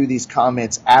back through these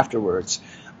comments afterwards.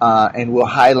 And we'll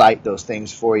highlight those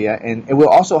things for you. And we'll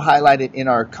also highlight it in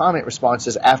our comment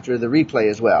responses after the replay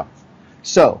as well.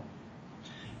 So,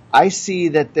 I see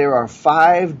that there are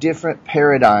 5 different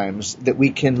paradigms that we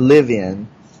can live in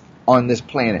on this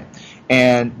planet.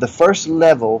 And the first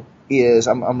level is,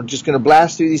 I'm just going to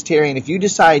blast through these, Terry, and if you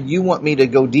decide you want me to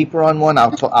go deeper on one,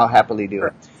 I'll happily do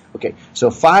it. Okay,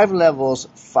 so 5 levels,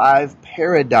 5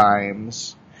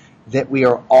 paradigms that we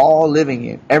are all living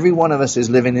in. Every one of us is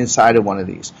living inside of one of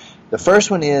these. The first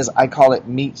one is, I call it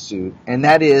meat suit, and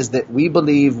that is that we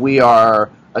believe we are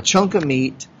a chunk of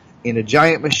meat in a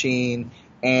giant machine,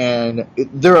 and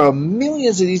there are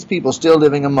millions of these people still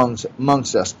living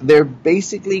amongst us. They're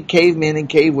basically cavemen and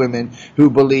cavewomen who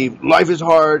believe life is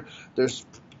hard,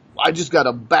 I just got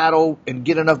to battle and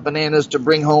get enough bananas to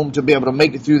bring home to be able to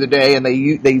make it through the day, and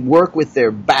they work with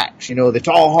their backs. It's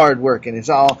all hard work, and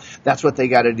that's what they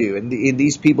got to do. And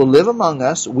these people live among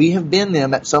us. We have been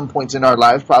them at some points in our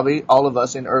lives, probably all of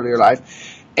us in earlier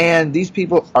life. And these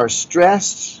people are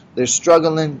stressed, they're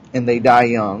struggling, and they die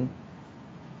young.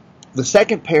 The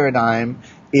second paradigm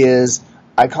is,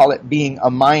 I call it being a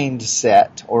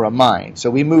mindset or a mind. So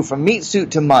we move from meat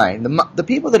suit to mind. The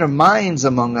people that are minds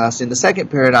among us in the second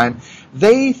paradigm,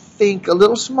 they think a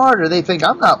little smarter. They think,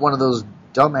 I'm not one of those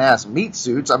dumbass meat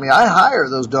suits. I mean, I hire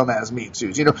those dumbass meat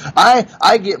suits. You know,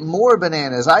 I get more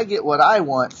bananas. I get what I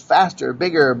want faster,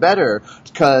 bigger, better,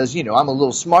 because, you know, I'm a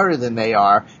little smarter than they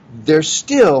are. They're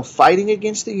still fighting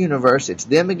against the universe. It's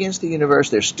them against the universe.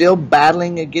 They're still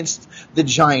battling against the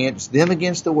giants, them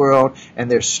against the world,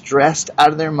 and they're stressed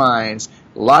out of their minds.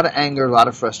 A lot of anger, a lot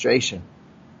of frustration.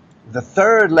 The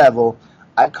third level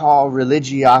I call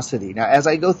religiosity. Now, as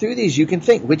I go through these, you can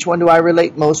think, which one do I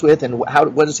relate most with, and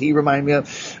what does he remind me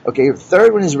of? Okay,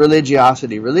 third one is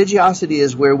religiosity. Religiosity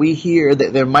is where we hear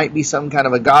that there might be some kind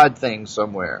of a God thing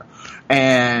somewhere,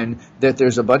 and that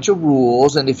there's a bunch of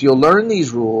rules, and if you'll learn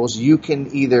these rules, you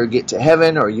can either get to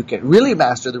heaven, or you can really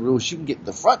master the rules. You can get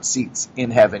the front seats in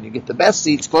heaven. You get the best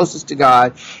seats, closest to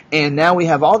God, and now we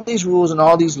have all these rules and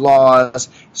all these laws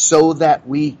so that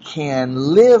we can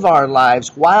live our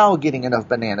lives while getting enough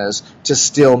bananas to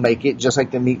still make it, just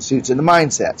like the meat suits and the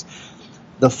mindsets.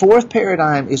 The fourth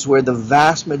paradigm is where the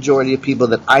vast majority of people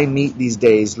that I meet these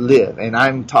days live, and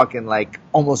I'm talking like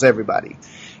almost everybody.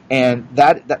 And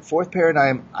that fourth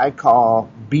paradigm I call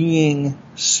being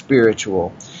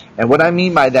spiritual. And what I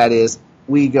mean by that is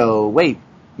we go, wait,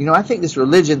 you know, I think this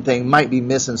religion thing might be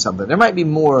missing something. There might be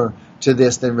more to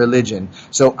this than religion.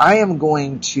 So I'm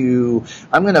going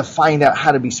to find out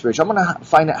how to be spiritual. I'm going to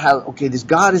find out how, okay, this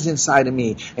God is inside of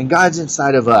me and God's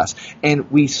inside of us. And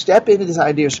we step into this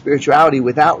idea of spirituality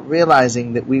without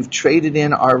realizing that we've traded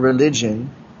in our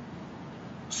religion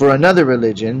for another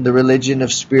religion, the religion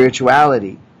of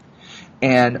spirituality.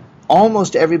 And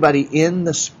almost everybody in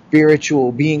the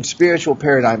being spiritual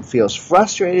paradigm feels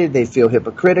frustrated. They feel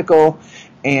hypocritical.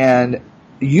 And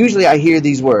usually I hear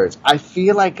these words. I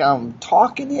feel like I'm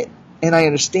talking it and I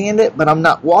understand it, but I'm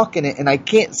not walking it, and I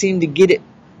can't seem to get it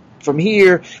from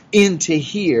here into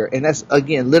here. And that's,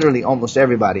 again, literally almost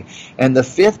everybody. And the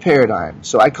fifth paradigm,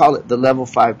 so I call it the level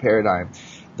 5 paradigm.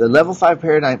 The level 5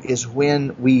 paradigm is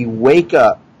when we wake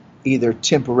up either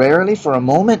temporarily for a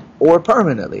moment or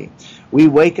permanently. We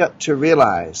wake up to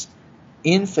realize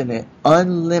infinite,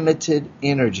 unlimited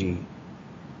energy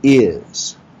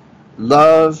is.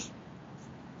 Love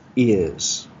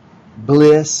is.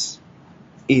 Bliss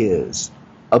is.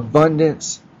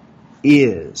 Abundance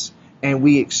is. And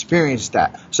we experience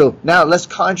that. So now let's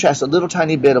contrast a little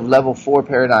tiny bit of level 4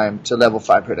 paradigm to level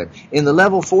 5 paradigm. In the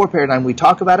level 4 paradigm, we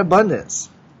talk about abundance.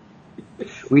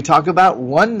 We talk about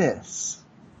oneness.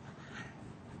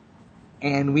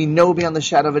 And we know beyond the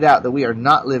shadow of a doubt that we are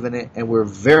not living it, and we're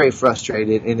very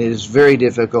frustrated, and it is very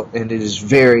difficult, and it is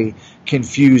very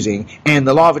confusing. And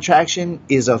the law of attraction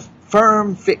is a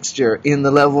firm fixture in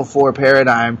the level 4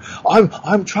 paradigm.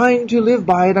 I'm trying to live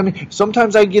by it. I mean,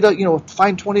 sometimes I get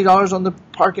find $20 on the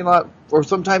parking lot, or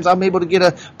sometimes I'm able to get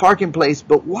a parking place.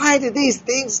 But why do these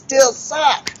things still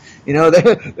suck? You know,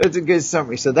 that's a good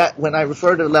summary. So that when I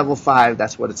refer to level 5,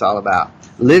 that's what it's all about.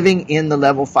 Living in the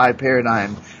level 5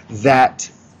 paradigm that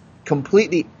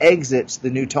completely exits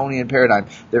the Newtonian paradigm.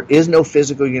 There is no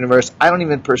physical universe. I don't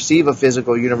even perceive a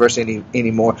physical universe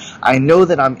anymore. I know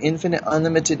that I'm infinite,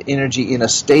 unlimited energy in a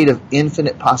state of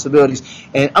infinite possibilities.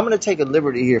 And I'm going to take a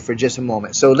liberty here for just a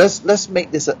moment. So let's make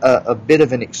this a bit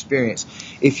of an experience.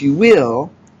 If you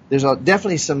will, there's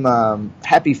definitely some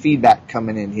happy feedback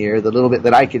coming in here, the little bit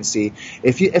that I can see.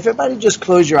 If everybody just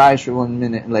close your eyes for 1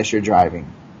 minute unless you're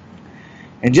driving.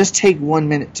 And just take 1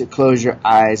 minute to close your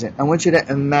eyes. And I want you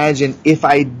to imagine if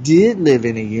I did live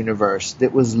in a universe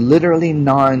that was literally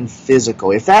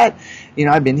non-physical. If that,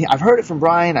 I've heard it from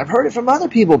Brian. I've heard it from other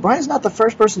people. Brian's not the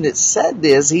first person that said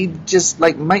this. He just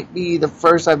might be the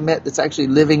first I've met that's actually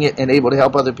living it and able to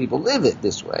help other people live it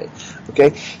this way.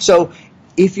 Okay? So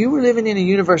if you were living in a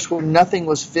universe where nothing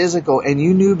was physical, and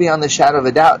you knew beyond the shadow of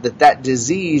a doubt that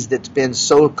disease that's been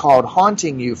so-called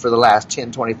haunting you for the last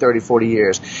 10, 20, 30, 40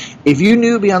 years, if you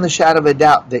knew beyond the shadow of a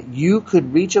doubt that you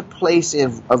could reach a place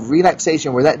of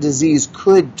relaxation where that disease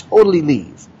could totally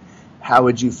leave, how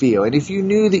would you feel? And if you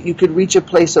knew that you could reach a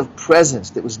place of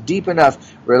presence that was deep enough,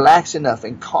 relaxed enough,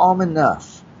 and calm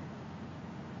enough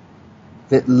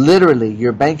that literally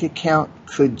your bank account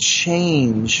could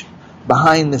change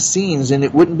behind the scenes, and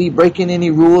it wouldn't be breaking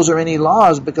any rules or any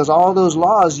laws, because all those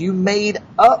laws you made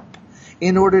up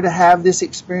in order to have this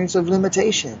experience of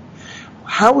limitation.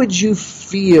 How would you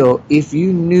feel if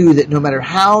you knew that no matter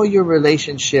how your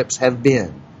relationships have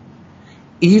been,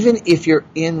 even if you're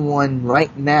in one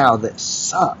right now that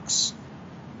sucks,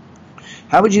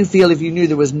 How would you feel if you knew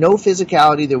there was no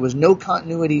physicality, there was no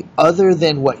continuity other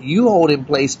than what you hold in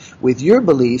place with your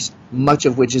beliefs, much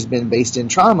of which has been based in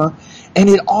trauma, and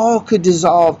it all could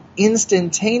dissolve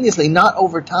instantaneously, not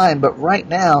over time, but right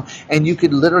now, and you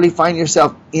could literally find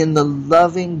yourself in the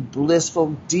loving,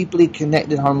 blissful, deeply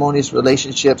connected, harmonious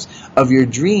relationships of your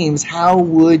dreams? How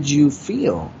would you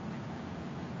feel?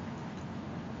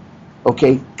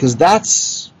 Okay, because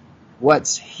that's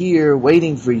what's here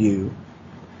waiting for you.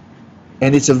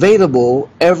 And it's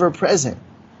available, ever present.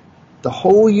 The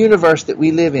whole universe that we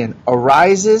live in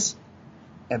arises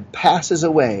and passes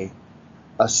away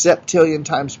a septillion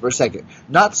times per second.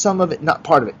 Not some of it, not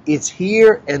part of it. It's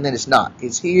here and then it's not.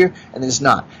 It's here and then it's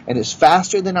not. And it's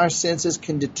faster than our senses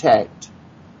can detect.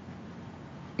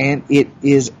 And it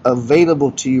is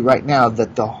available to you right now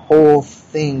that the whole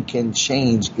thing can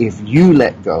change if you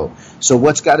let go. So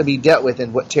what's got to be dealt with,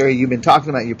 and what, Terri, you've been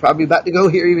talking about, you're probably about to go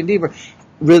here even deeper.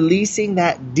 Releasing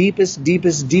that deepest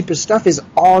stuff is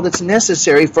all that's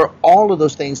necessary for all of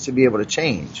those things to be able to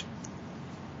change.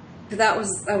 That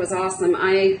was awesome.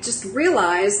 I just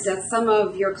realized that some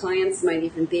of your clients might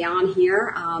even be on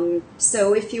here.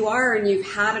 So if you are and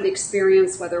you've had an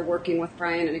experience, whether working with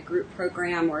Brian in a group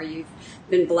program or you've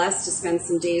been blessed to spend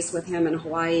some days with him in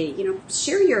Hawaii,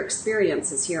 share your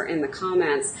experiences here in the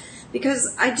comments,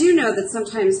 because I do know that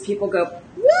sometimes people go,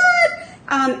 what?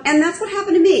 And that's what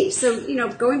happened to me. So,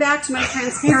 going back to my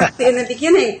transparency in the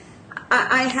beginning,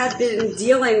 I had been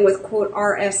dealing with, quote,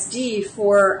 RSD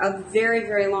for a very,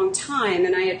 very long time,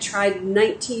 and I had tried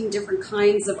 19 different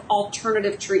kinds of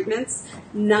alternative treatments,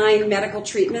 9 medical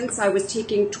treatments. I was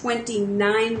taking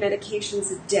 29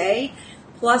 medications a day,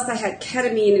 plus I had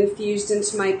ketamine infused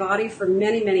into my body for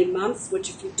many, many months, which,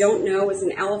 if you don't know, is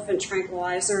an elephant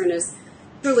tranquilizer and is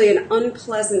truly an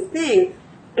unpleasant thing.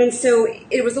 And so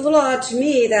it was a little odd to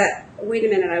me that, wait a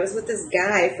minute, I was with this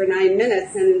guy for 9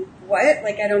 minutes and what?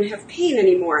 Like, I don't have pain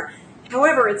anymore.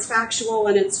 However, it's factual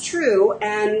and it's true.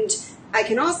 And I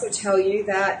can also tell you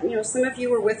that, some of you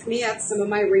were with me at some of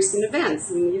my recent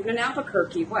events. And even in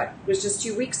Albuquerque, it was just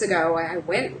 2 weeks ago, I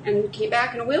went and came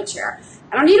back in a wheelchair.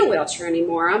 I don't need a wheelchair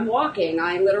anymore. I'm walking.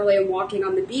 I literally am walking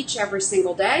on the beach every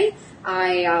single day.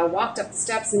 I walked up the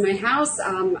steps in my house.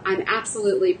 I'm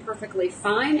absolutely perfectly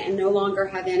fine and no longer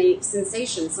have any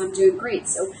sensations. I'm doing great.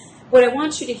 So what I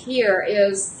want you to hear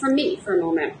is from me for a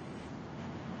moment.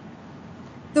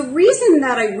 The reason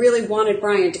that I really wanted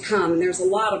Brian to come, and there's a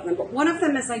lot of them, but one of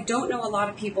them is I don't know a lot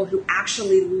of people who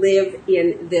actually live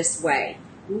in this way,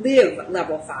 live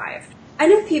level 5. I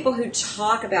know people who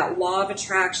talk about law of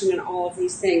attraction and all of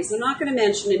these things. I'm not going to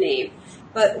mention a name,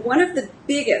 but one of the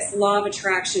biggest law of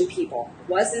attraction people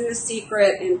was in The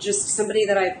Secret, and just somebody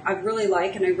that I really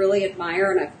like and I really admire,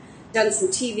 and I've done some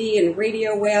TV and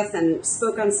radio with and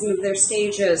spoke on some of their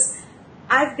stages.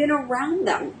 I've been around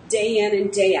them day in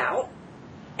and day out.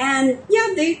 And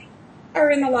yeah, they are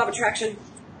in the law of attraction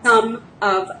some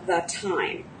of the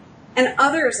time. And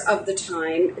others of the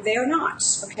time, they are not.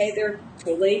 Okay, they're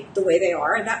totally the way they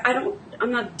are. And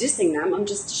I'm not dissing them. I'm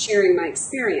just sharing my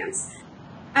experience.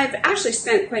 I've actually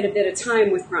spent quite a bit of time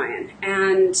with Brian,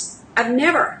 and I've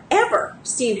never, ever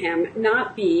seen him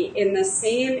not be in the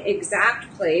same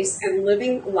exact place and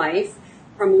living life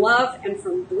from love and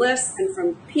from bliss and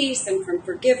from peace and from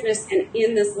forgiveness and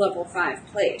in this level 5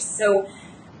 place. So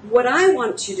what I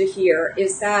want you to hear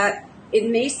is that it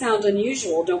may sound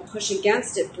unusual. Don't push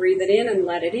against it. Breathe it in and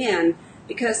let it in.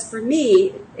 Because for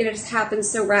me, it has happened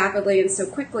so rapidly and so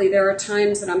quickly. There are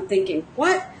times that I'm thinking,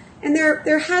 what? And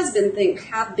there have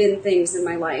been things in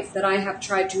my life that I have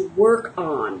tried to work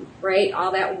on, right?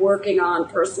 All that working on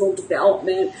personal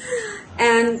development.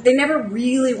 And they never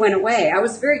really went away. I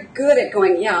was very good at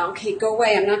going, yeah, okay, go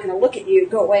away. I'm not going to look at you.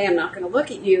 Go away. I'm not going to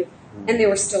look at you. And they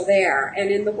were still there. And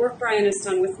in the work Brian has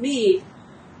done with me,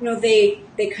 they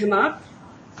come up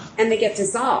and they get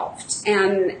dissolved.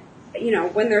 And,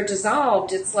 when they're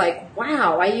dissolved, it's like,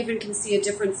 wow, I even can see a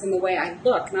difference in the way I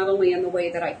look, not only in the way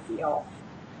that I feel.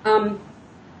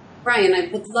 Brian, I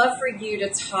would love for you to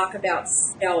talk about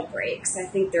spell breaks. I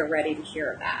think they're ready to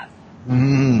hear that.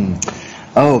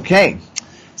 Okay.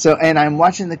 So, and I'm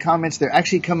watching the comments. They're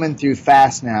actually coming through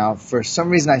fast now. For some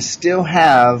reason, I still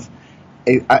have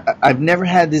I've never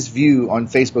had this view on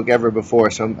Facebook ever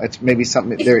before, so it's maybe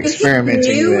something that they're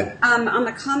experimenting with. On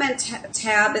the comment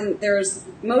tab, and there's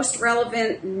most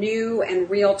relevant, new, and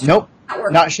real time. Nope.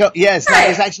 Not show. Yes,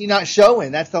 it's actually not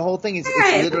showing. That's the whole thing. It's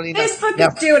literally not. Facebook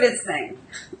is doing its thing.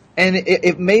 And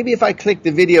maybe if I click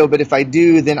the video, but if I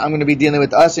do, then I'm going to be dealing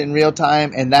with us in real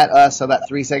time, and that us about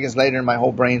 3 seconds later, my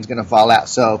whole brain's going to fall out.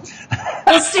 So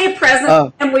we'll stay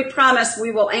present, and we promise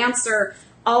we will answer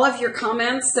all of your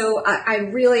comments. So I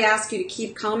really ask you to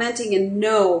keep commenting and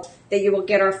know that you will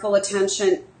get our full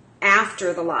attention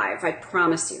after the live. I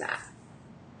promise you that.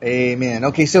 Amen.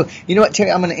 Okay, so you know what,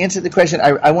 Terri, I'm going to answer the question.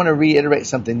 I want to reiterate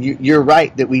something. You're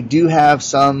right that we do have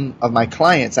some of my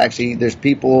clients, actually, there's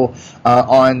people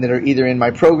on that are either in my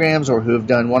programs or who have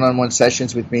done one-on-one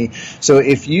sessions with me. So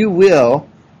if you will,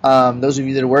 those of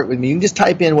you that work with me, you can just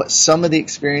type in what some of the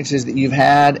experiences that you've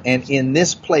had. And in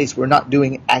this place, we're not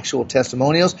doing actual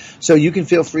testimonials. So you can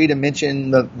feel free to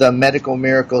mention the medical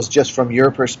miracles just from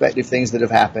your perspective, things that have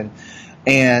happened.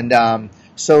 And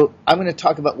so I'm going to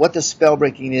talk about what the spell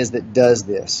breaking is that does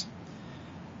this.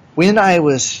 When I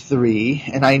was 3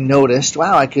 and I noticed,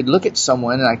 wow, I could look at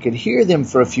someone and I could hear them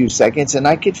for a few seconds and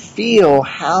I could feel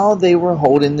how they were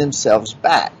holding themselves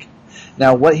back.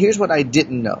 Now, here's what I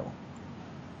didn't know.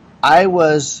 I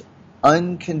was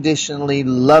unconditionally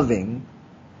loving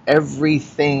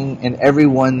everything and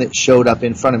everyone that showed up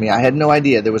in front of me. I had no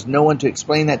idea. There was no one to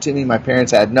explain that to me. My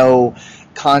parents had no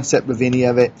concept of any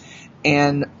of it.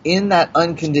 And in that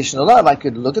unconditional love, I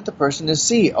could look at the person and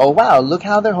see, oh, wow, look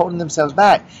how they're holding themselves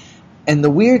back. And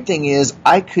the weird thing is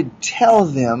I could tell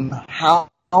them how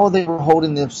they were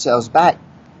holding themselves back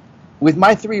with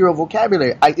my 3-year-old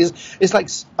vocabulary. It's like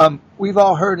we've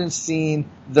all heard and seen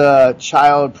the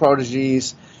child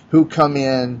prodigies who come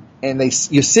in and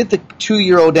you sit the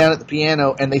 2-year-old down at the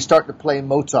piano and they start to play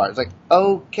Mozart. It's like,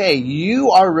 okay, you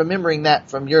are remembering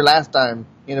that from your last time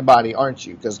in a body, aren't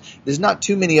you? Because there's not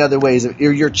too many other ways.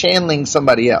 You're channeling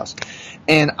somebody else.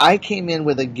 And I came in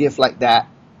with a gift like that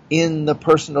in the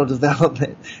personal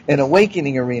development and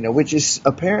awakening arena, which is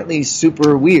apparently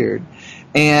super weird.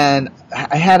 And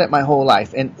I had it my whole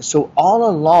life. And so all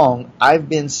along, I've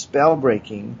been spell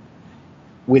breaking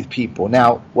with people.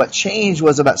 Now, what changed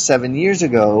was about 7 years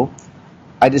ago,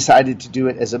 I decided to do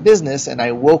it as a business, and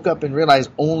I woke up and realized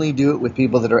only do it with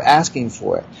people that are asking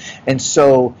for it. And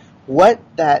so what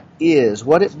that is,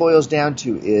 what it boils down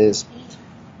to is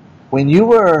when you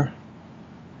were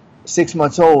 6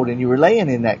 months old and you were laying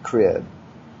in that crib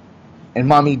and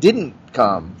mommy didn't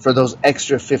come for those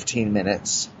extra 15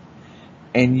 minutes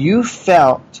and you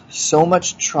felt so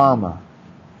much trauma,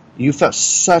 you felt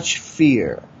such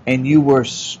fear, and you were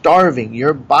starving.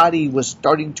 Your body was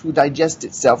starting to digest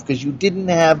itself because you didn't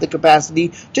have the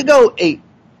capacity to go 8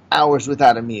 hours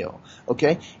without a meal.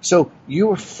 Okay? So you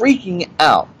were freaking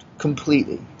out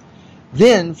completely.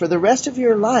 Then for the rest of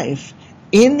your life,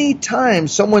 anytime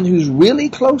someone who's really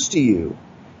close to you,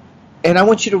 and I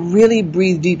want you to really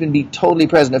breathe deep and be totally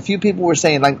present. A few people were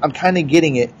saying, like, I'm kind of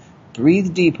getting it.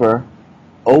 Breathe deeper,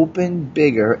 open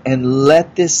bigger, and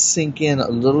let this sink in a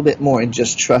little bit more and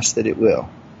just trust that it will.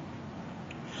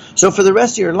 So for the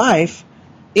rest of your life,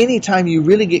 anytime you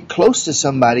really get close to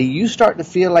somebody, you start to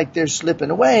feel like they're slipping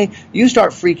away, you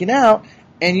start freaking out,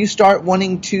 and you start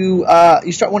wanting to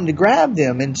grab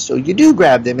them, and so you do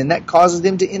grab them, and that causes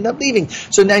them to end up leaving.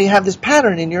 So now you have this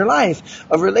pattern in your life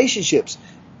of relationships,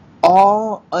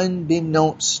 all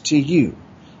unbeknownst to you.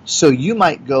 So you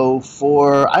might go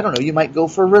for, you might go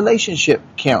for relationship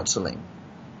counseling.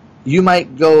 You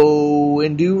might go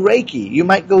and do Reiki. You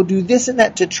might go do this and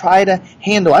that to try to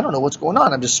handle, I don't know what's going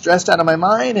on. I'm just stressed out of my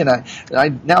mind, and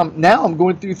now I'm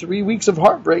going through 3 weeks of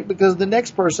heartbreak because the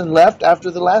next person left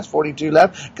after the last 42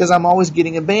 left because I'm always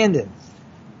getting abandoned.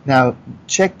 Now,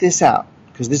 check this out,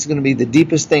 because this is going to be the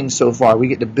deepest thing so far. We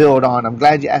get to build on. I'm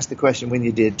glad you asked the question when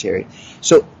you did, Terri.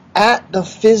 So at the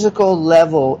physical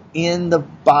level in the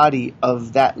body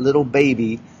of that little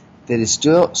baby that is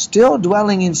still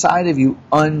dwelling inside of you,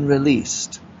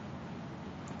 unreleased.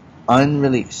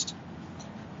 Unreleased.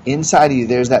 Inside of you,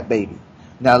 there's that baby.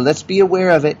 Now let's be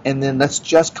aware of it, and then let's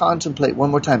just contemplate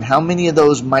one more time. How many of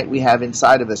those might we have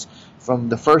inside of us from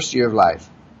the first year of life,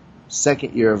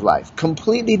 second year of life?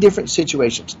 Completely different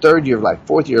situations. Third year of life,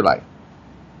 fourth year of life,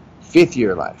 fifth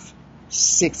year of life,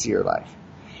 sixth year of life.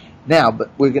 Now, but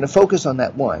we're going to focus on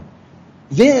that one.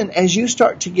 Then, as you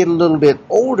start to get a little bit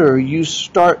older, you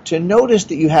start to notice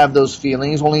that you have those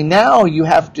feelings, only now you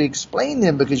have to explain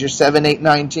them because you're 7, 8,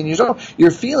 9, 10 years old.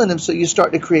 You're feeling them, so you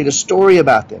start to create a story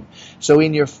about them. So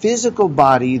in your physical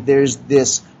body, there's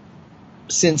this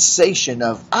sensation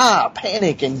of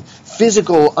panic and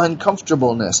physical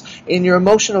uncomfortableness. In your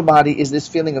emotional body is this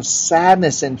feeling of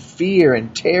sadness and fear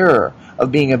and terror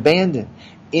of being abandoned.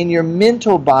 In your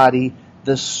mental body,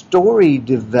 the story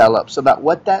develops about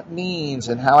what that means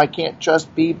and how I can't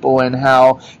trust people and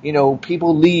how,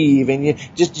 people leave and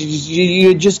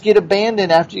you just get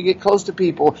abandoned after you get close to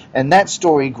people, and that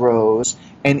story grows.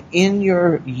 And in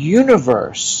your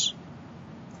universe,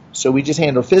 so we just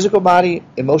handle physical body,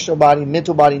 emotional body,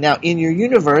 mental body. Now in your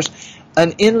universe,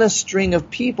 an endless string of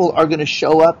people are going to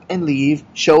show up and leave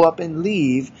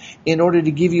in order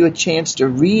to give you a chance to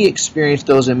re-experience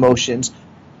those emotions,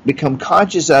 become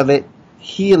conscious of it,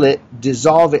 heal it,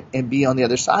 dissolve it, and be on the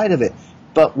other side of it.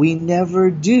 But we never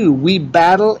do. We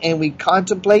battle and we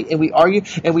contemplate and we argue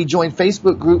and we join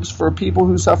Facebook groups for people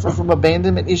who suffer from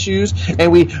abandonment issues,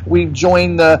 and we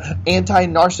join the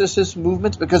anti-narcissist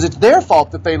movements because it's their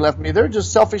fault that they left me. They're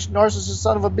just selfish narcissist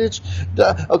son of a bitch.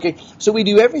 Duh. Okay, so we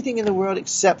do everything in the world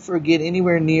except for get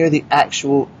anywhere near the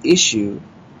actual issue.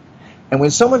 And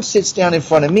when someone sits down in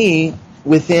front of me,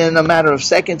 within a matter of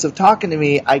seconds of talking to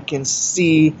me, I can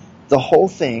see the whole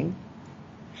thing.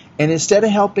 And instead of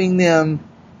helping them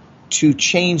to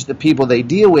change the people they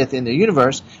deal with in their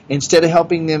universe, instead of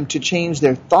helping them to change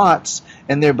their thoughts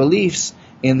and their beliefs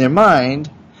in their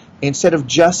mind, instead of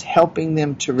just helping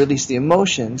them to release the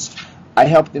emotions, I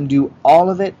help them do all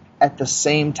of it at the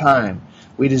same time.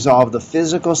 We dissolve the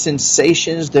physical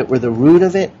sensations that were the root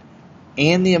of it,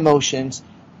 and the emotions,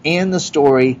 and the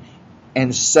story,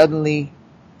 and suddenly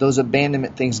those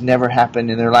abandonment things never happen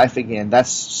in their life again.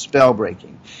 That's spell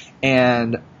breaking.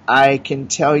 And I can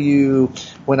tell you,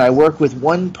 when I work with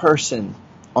one person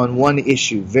on one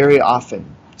issue, very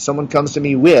often someone comes to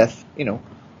me with,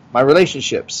 my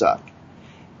relationships suck.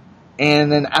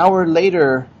 And an hour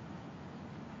later,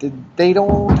 they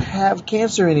don't have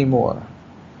cancer anymore.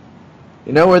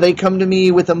 Or they come to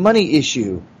me with a money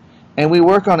issue and we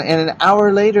work on it, and an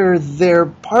hour later their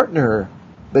partner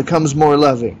becomes more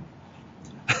loving.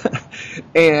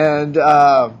 And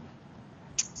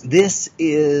this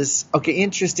is, okay,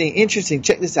 interesting.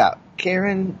 Check this out.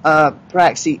 Karen,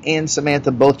 Praxi, and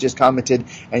Samantha both just commented,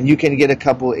 and you can get a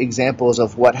couple examples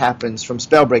of what happens from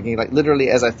spell breaking. Like literally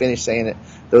as I finished saying it,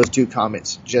 those two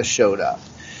comments just showed up.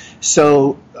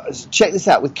 So check this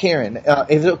out with Karen.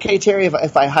 Is it okay, Terry,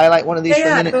 if I highlight one of these for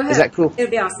a minute? Go ahead. Is that cool? It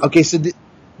would be awesome. Okay, so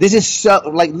this is so,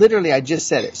 like literally I just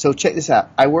said it. So check this out.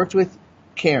 I worked with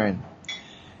Karen.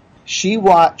 She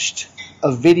watched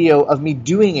a video of me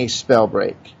doing a spell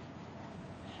break,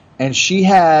 and she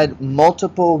had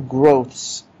multiple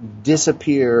growths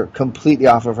disappear completely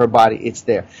off of her body. It's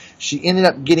there. She ended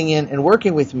up getting in and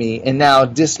working with me, and now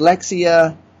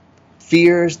dyslexia,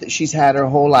 fears that she's had her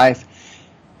whole life,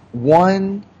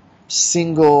 one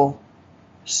single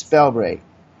spell break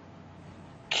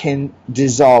can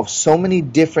dissolve so many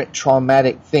different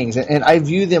traumatic things, and I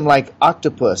view them like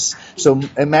octopus. So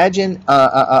imagine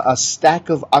a stack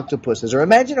of octopuses, or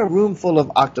imagine a room full of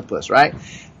octopus, right?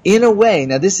 In a way,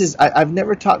 now this is, I've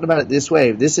never talked about it this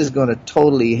way. This is going to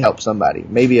totally help somebody,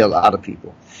 maybe a lot of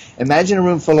people. Imagine a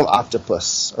room full of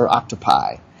octopus or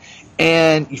octopi,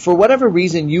 and for whatever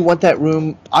reason you want that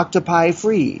room octopi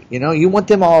free. You want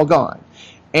them all gone.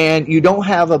 And you don't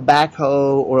have a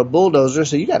backhoe or a bulldozer,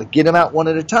 so you got to get them out one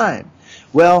at a time.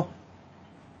 Well,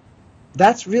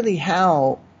 that's really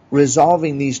how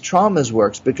resolving these traumas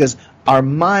works, because our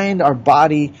mind, our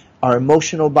body, our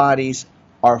emotional bodies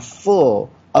are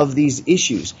full of these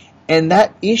issues. And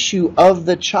that issue of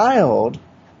the child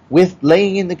with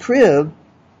laying in the crib,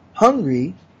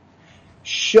 hungry,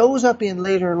 shows up in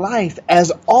later life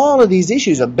as all of these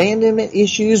issues, abandonment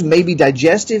issues, maybe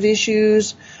digestive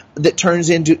issues, that turns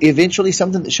into eventually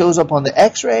something that shows up on the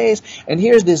x-rays. And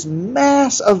here's this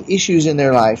mass of issues in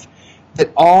their life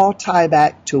that all tie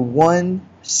back to one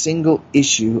single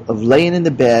issue of laying in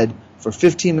the bed for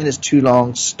 15 minutes too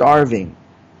long, starving.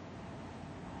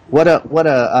 What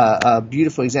a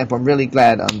beautiful example. I'm really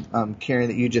glad, Karen,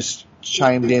 that you just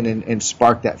chimed in and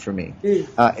sparked that for me.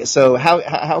 So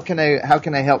how can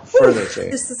I help further, Terry?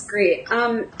 This is great.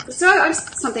 So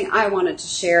something I wanted to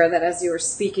share that as you were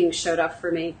speaking showed up for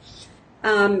me.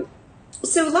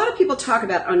 So a lot of people talk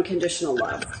about unconditional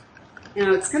love.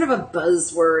 It's kind of a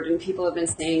buzzword, and people have been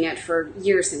saying it for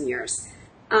years and years.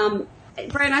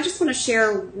 Brian, I just want to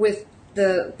share with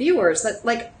the viewers that,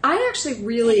 I actually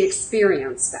really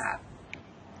experienced that.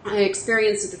 I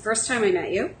experienced it the first time I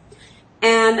met you.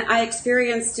 And I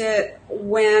experienced it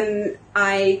when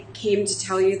I came to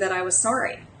tell you that I was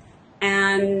sorry.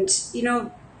 And,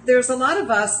 there's a lot of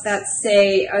us that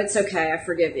say, oh, it's okay, I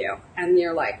forgive you. And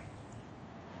you're like,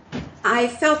 I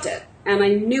felt it and I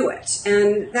knew it.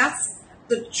 And that's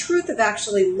the truth of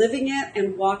actually living it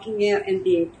and walking it and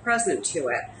being present to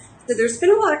it. So there's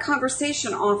been a lot of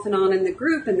conversation off and on in the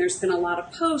group, and there's been a lot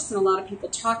of posts and a lot of people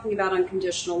talking about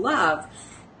unconditional love.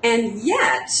 And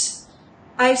yet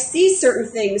I see certain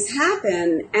things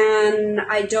happen, and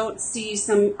I don't see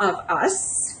some of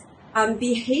us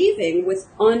behaving with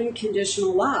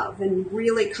unconditional love and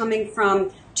really coming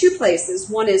from two places.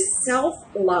 One is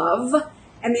self-love,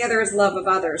 and the other is love of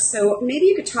others. So maybe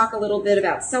you could talk a little bit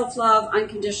about self-love,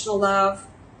 unconditional love.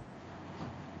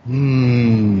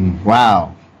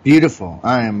 Wow. Beautiful.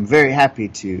 I am very happy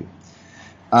to.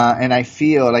 And I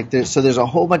feel like there's a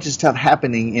whole bunch of stuff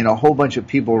happening in a whole bunch of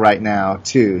people right now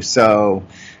too. So,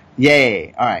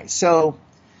 yay. All right. So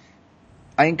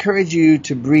I encourage you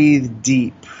to breathe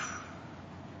deep.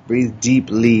 Breathe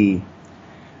deeply.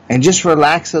 And just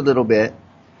relax a little bit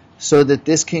so that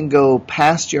this can go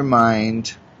past your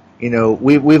mind. You know,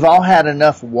 we've all had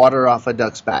enough water off a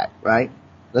duck's back, right?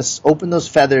 Let's open those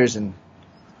feathers and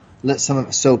let some of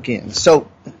it soak in. So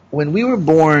when we were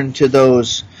born to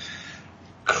those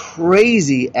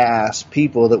crazy ass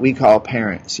people that we call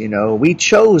parents, you know, we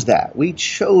chose that. We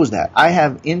chose that. I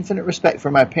have infinite respect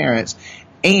for my parents,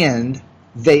 and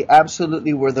they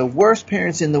absolutely were the worst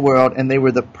parents in the world, and they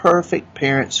were the perfect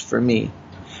parents for me.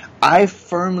 I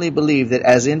firmly believe that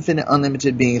as infinite,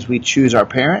 unlimited beings, we choose our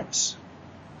parents,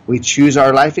 we choose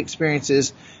our life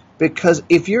experiences, because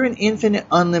if you're an infinite,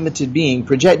 unlimited being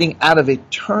projecting out of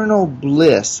eternal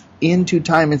bliss into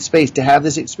time and space to have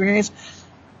this experience,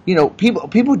 you know,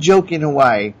 people joke in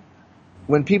Hawaii.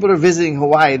 When people are visiting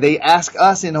Hawaii, they ask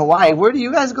us in Hawaii, where do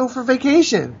you guys go for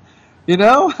vacation? You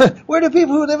know, where do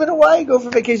people who live in Hawaii go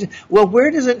for vacation? Well, where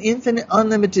does an infinite,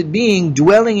 unlimited being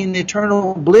dwelling in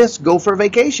eternal bliss go for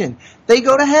vacation? They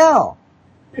go to hell.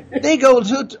 They go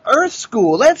to earth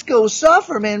school. Let's go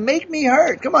suffer, man. Make me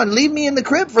hurt. Come on, leave me in the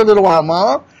crib for a little while,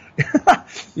 Mom.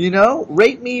 You know,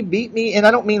 rape me, beat me. And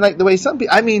I don't mean like the way some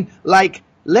people, I mean like,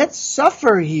 let's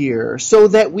suffer here so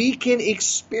that we can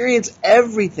experience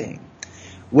everything.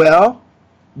 Well,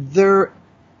 there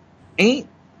ain't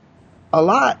a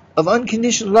lot of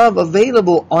unconditional love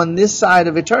available on this side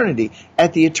of eternity.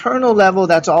 At the eternal level,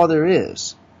 that's all there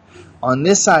is. On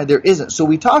this side, there isn't. So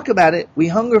we talk about it. We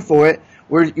hunger for it.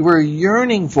 We're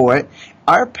yearning for it.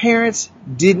 Our parents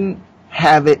didn't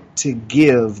have it to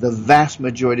give the vast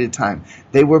majority of the time.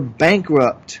 They were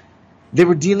bankrupt. They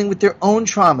were dealing with their own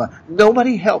trauma.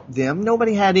 Nobody helped them.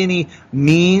 Nobody had any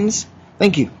means.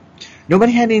 Thank you.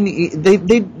 Nobody had any.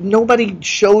 Nobody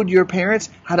showed your parents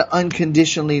how to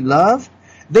unconditionally love.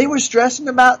 They were stressing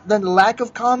about the lack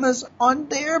of commas on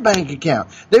their bank account.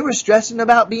 They were stressing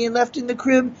about being left in the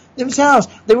crib themselves.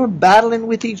 They were battling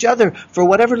with each other for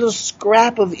whatever little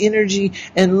scrap of energy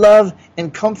and love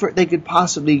and comfort they could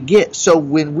possibly get. So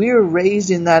when we're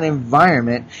raised in that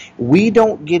environment, we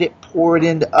don't get it poured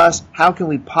into us. How can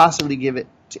we possibly give it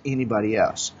to anybody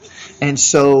else? And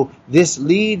so this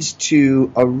leads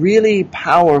to a really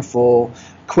powerful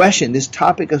question, this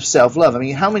topic of self-love. I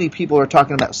mean, how many people are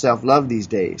talking about self-love these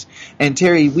days? And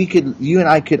Terry, you and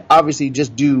I could obviously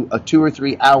just do a 2 or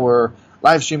 3 hour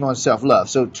live stream on self-love.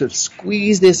 So to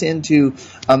squeeze this into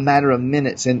a matter of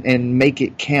minutes and make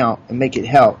it count and make it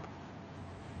help,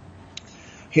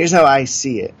 here's how I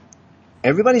see it.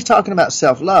 Everybody's talking about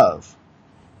self-love,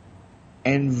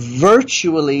 and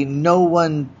virtually no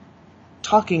one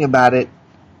talking about it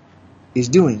is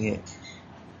doing it.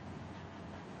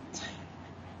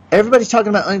 Everybody's talking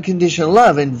about unconditional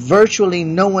love, and virtually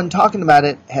no one talking about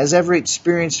it has ever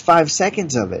experienced 5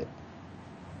 seconds of it.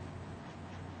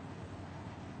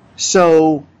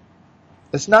 So,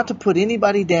 it's not to put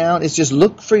anybody down. It's just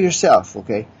look for yourself,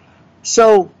 okay?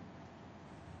 So,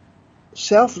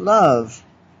 self-love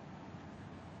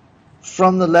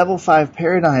from the level 5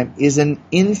 paradigm is an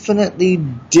infinitely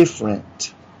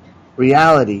different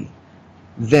reality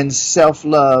than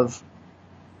self-love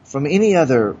from any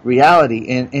other reality.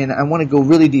 And I want to go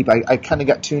really deep. I kind of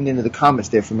got tuned into the comments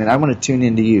there for a minute. I want to tune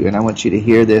into you, and I want you to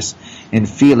hear this and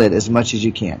feel it as much as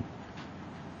you can.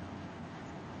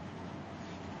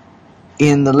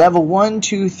 In the level 1,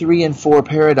 2, 3, and 4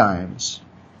 paradigms,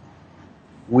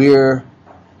 we're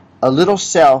a little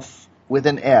self with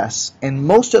an S, and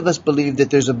most of us believe that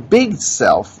there's a big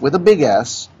self with a big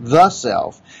S, the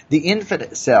self, the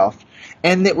infinite self,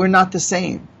 and that we're not the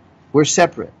same. We're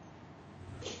separate.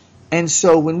 And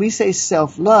so when we say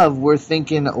self-love, we're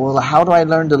thinking, well, how do I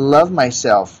learn to love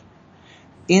myself?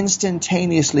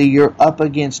 Instantaneously, you're up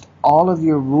against all of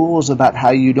your rules about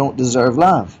how you don't deserve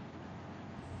love.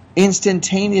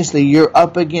 Instantaneously, you're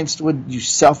up against, what, you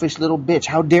selfish little bitch.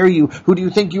 How dare you? Who do you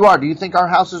think you are? Do you think our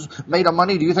house is made of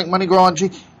money? Do you think money grows on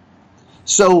trees?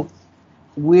 So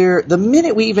the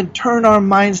minute we even turn our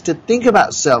minds to think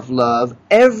about self-love,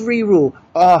 every rule,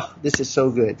 oh, this is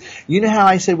so good. You know how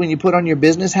I said when you put on your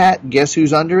business hat, guess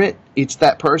who's under it? It's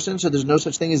that person. So there's no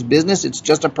such thing as business. It's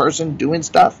just a person doing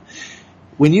stuff.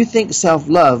 When you think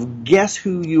self-love, guess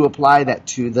who you apply that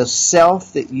to? The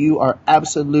self that you are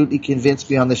absolutely convinced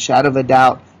beyond the shadow of a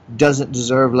doubt doesn't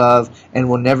deserve love and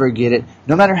will never get it.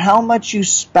 No matter how much you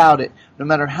spout it, no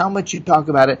matter how much you talk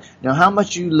about it, no matter how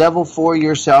much you level for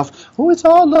yourself, oh, it's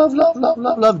all love, love, love,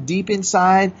 love, love, deep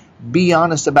inside, Be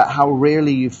honest about how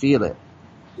rarely you feel it.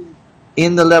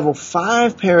 In the level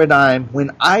 5 paradigm,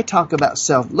 when I talk about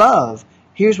self-love,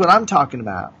 here's what I'm talking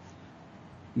about.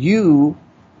 You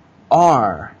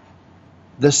are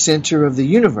the center of the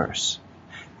universe.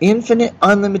 Infinite,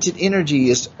 unlimited energy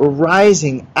is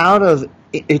arising out of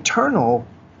eternal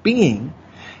being.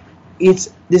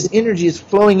 This energy is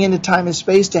flowing into time and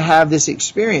space to have this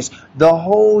experience. The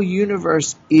whole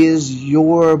universe is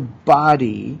your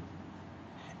body.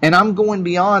 And I'm going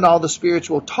beyond all the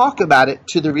spiritual talk about it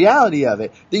to the reality of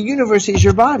it. The universe is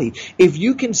your body. If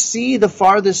you can see the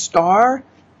farthest star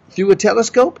through a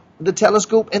telescope, the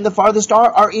telescope and the farthest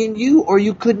star are in you, or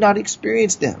you could not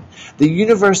experience them. The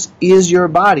universe is your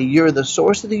body. You're the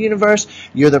source of the universe.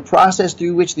 You're the process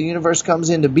through which the universe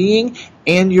comes into being,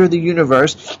 and you're the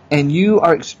universe. And you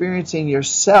are experiencing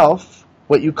yourself,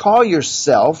 what you call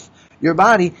yourself, your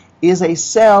body, is a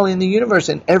cell in the universe,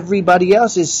 and everybody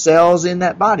else is cells in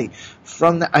that body.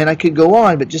 And I could go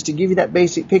on, but just to give you that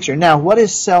basic picture. Now, what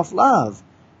is self-love?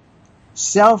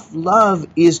 Self-love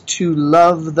is to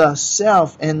love the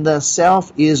self, and the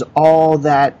self is all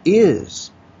that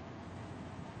is.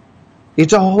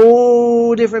 It's a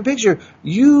whole different picture.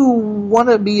 You want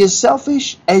to be as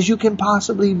selfish as you can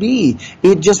possibly be.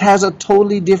 It just has a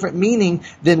totally different meaning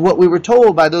than what we were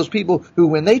told by those people who,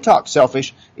 when they talked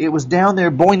selfish, it was down their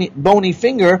bony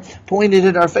finger pointed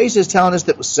at our faces telling us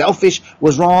that selfish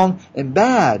was wrong and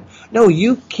bad. No,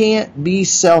 you can't be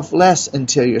selfless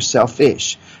until you're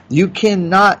selfish. You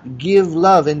cannot give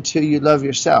love until you love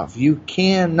yourself. You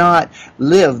cannot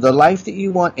live the life that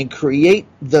you want and create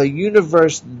the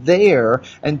universe there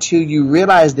until you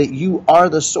realize that you are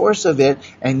the source of it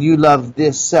and you love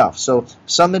this self. So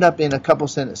sum it up in a couple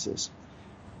sentences.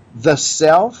 The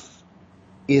self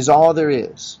is all there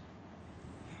is.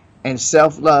 And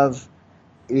self-love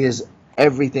is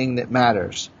everything that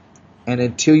matters. And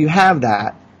until you have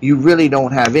that, you really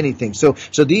don't have anything. So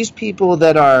these people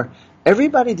that are...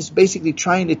 Everybody that's basically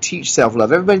trying to teach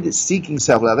self-love, everybody that's seeking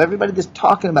self-love, everybody that's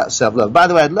talking about self-love. By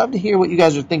the way, I'd love to hear what you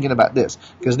guys are thinking about this,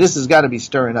 because this has got to be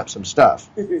stirring up some stuff.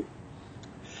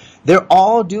 They're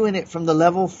all doing it from the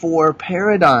level 4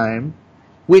 paradigm,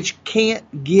 which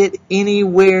can't get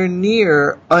anywhere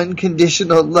near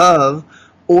unconditional love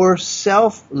or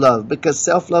self-love, because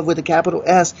self-love with a capital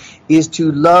S is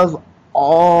to love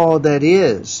all that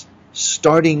is,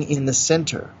 starting in the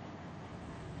center.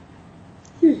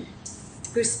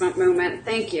 Goosebump moment.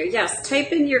 Thank you. Yes,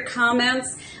 type in your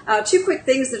comments. 2 quick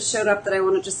things that showed up that I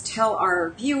want to just tell our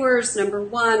viewers. Number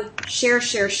 1, share,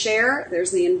 share, share.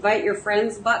 There's the invite your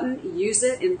friends button. Use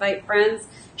it. Invite friends.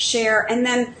 Share. And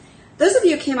then those of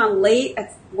you who came on late,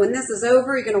 when this is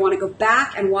over, you're going to want to go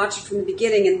back and watch it from the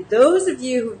beginning. And those of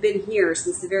you who've been here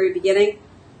since the very beginning,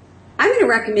 I'm going to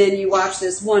recommend you watch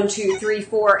this 1, 2, 3,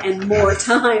 4, and more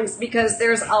times, because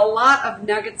there's a lot of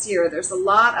nuggets here. There's a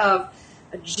lot of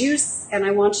juice, and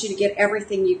I want you to get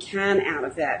everything you can out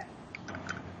of it.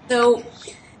 So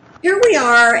here we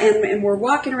are, and we're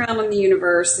walking around in the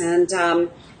universe, and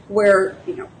we're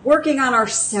working on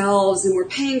ourselves, and we're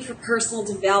paying for personal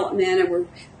development, and we're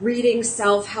reading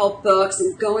self-help books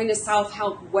and going to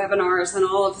self-help webinars and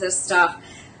all of this stuff.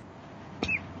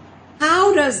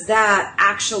 How does that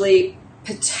actually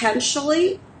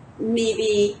potentially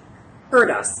maybe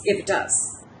hurt us, if it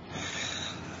does?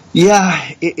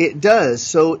 Yeah, it does.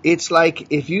 So it's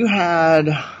like if you had,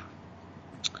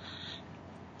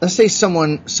 let's say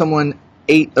someone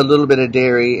ate a little bit of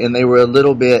dairy and they were a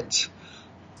little bit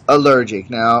allergic.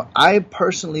 Now, I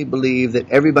personally believe that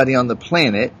everybody on the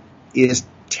planet is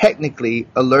technically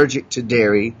allergic to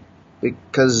dairy,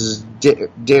 because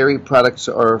dairy products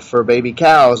are for baby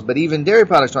cows, but even dairy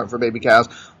products aren't for baby cows.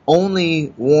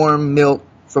 Only warm milk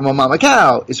from a mama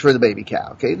cow is for the baby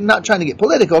cow. Okay, I'm not trying to get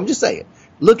political, I'm just saying.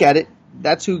 Look at it.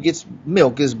 That's who gets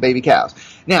milk, is baby cows.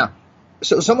 Now,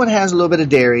 so someone has a little bit of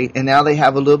dairy, and now they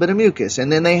have a little bit of mucus.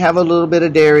 And then they have a little bit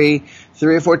of dairy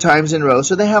 3 or 4 times in a row.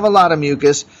 So they have a lot of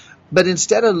mucus. But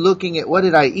instead of looking at what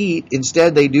did I eat,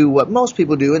 instead they do what most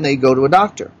people do, and they go to a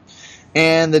doctor.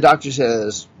 And the doctor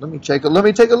says, let me take a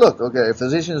look. Okay,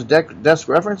 physician's desk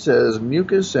reference says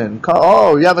mucus and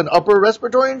oh, you have an upper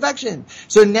respiratory infection.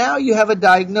 So now you have a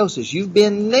diagnosis. You've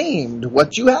been named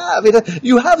what you have.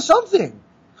 You have something.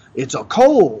 It's a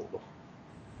cold.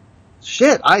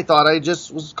 Shit, I thought I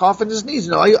just was coughing and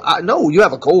sneezing. No, you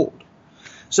have a cold.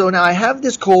 So now I have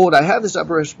this cold. I have this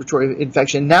upper respiratory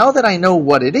infection. Now that I know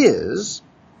what it is,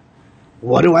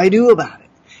 what do I do about it?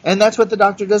 And that's what the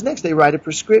doctor does next. They write a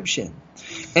prescription.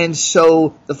 And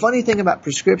so the funny thing about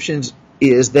prescriptions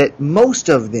is that most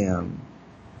of them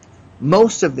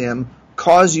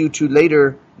cause you to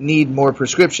later need more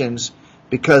prescriptions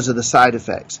because of the side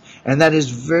effects. And that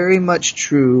is very much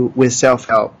true with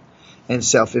self-help and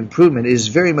self-improvement. It is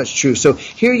very much true. So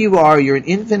here you are, you're an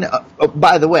infant. Oh,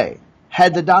 by the way,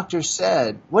 had the doctor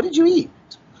said, what did you eat?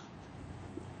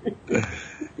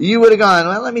 You would have gone,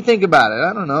 well, let me think about it.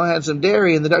 I don't know. I had some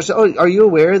dairy. And the doctor said, oh, are you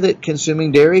aware that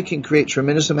consuming dairy can create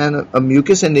tremendous amount of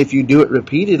mucus? And if you do it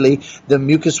repeatedly, the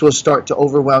mucus will start to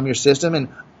overwhelm your system. And,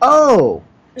 oh,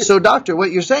 so doctor,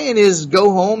 what you're saying is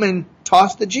go home and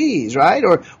toss the G's, right?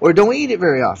 Or don't eat it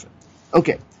very often.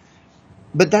 Okay.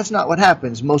 But that's not what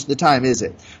happens most of the time, is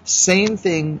it? Same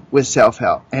thing with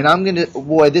self-help. And I'm going to,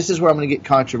 boy, this is where I'm going to get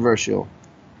controversial.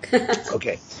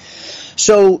 Okay.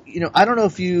 So, I don't know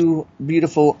if you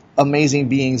beautiful, amazing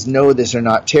beings know this or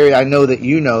not. Terry, I know that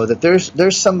you know that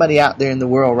there's somebody out there in the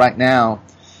world right now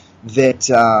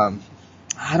that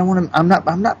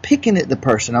I'm not picking at the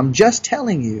person. I'm just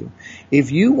telling you,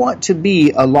 if you want to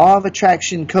be a law of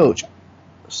attraction coach,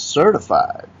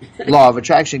 certified law of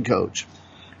attraction coach,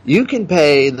 you can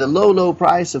pay the low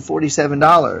price of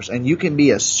 $47 and you can be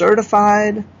a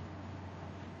certified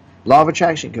law of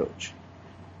attraction coach.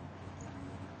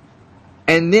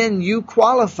 And then you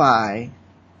qualify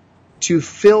to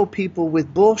fill people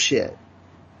with bullshit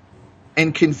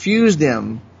and confuse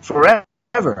them forever.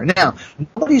 Now,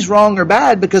 nobody's wrong or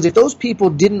bad, because if those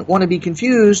people didn't want to be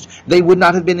confused, they would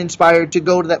not have been inspired to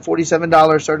go to that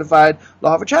 $47 certified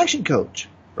law of attraction coach,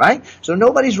 right? So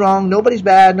nobody's wrong, nobody's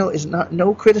bad,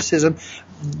 no criticism,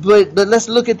 but let's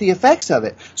look at the effects of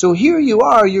it. So here you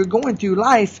are, you're going through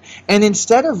life, and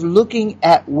instead of looking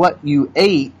at what you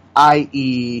ate,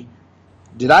 i.e.,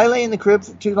 did I lay in the crib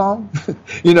for too long?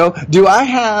 Do I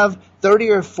have 30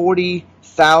 or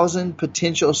 40,000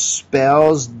 potential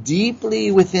spells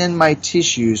deeply within my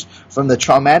tissues from the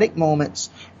traumatic moments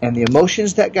and the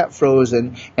emotions that got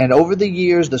frozen, and over the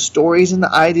years, the stories and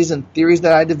the ideas and theories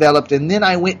that I developed, and then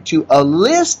I went to a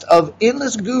list of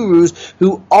endless gurus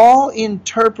who all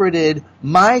interpreted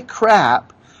my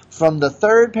crap from the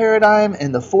third paradigm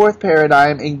and the fourth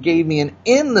paradigm and gave me an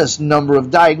endless number of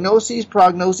diagnoses,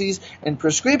 prognoses, and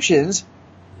prescriptions.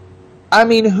 I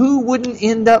mean, who wouldn't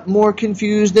end up more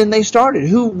confused than they started?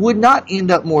 Who would not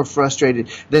end up more frustrated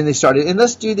than they started? And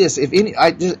let's do this.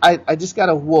 I just got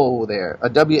a whoa there, a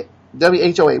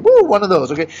WHOA, woo, one of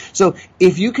those. Okay, so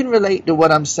if you can relate to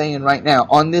what I'm saying right now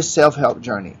on this self-help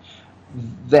journey,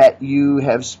 that you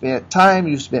have spent time,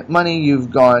 you've spent money,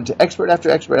 you've gone to expert after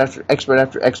expert after expert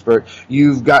after expert,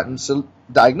 you've gotten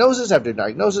diagnosis after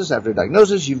diagnosis after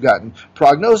diagnosis, you've gotten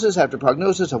prognosis after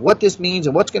prognosis of what this means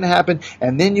and what's going to happen,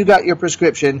 and then you got your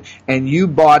prescription and you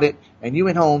bought it and you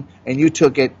went home and you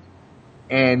took it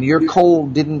and your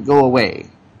cold didn't go away.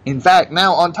 In fact,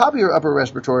 now on top of your upper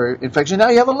respiratory infection, now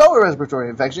you have a lower respiratory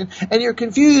infection, and you're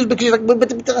confused because you're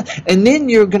like, and then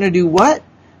you're going to do what?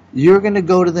 You're going to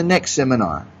go to the next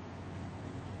seminar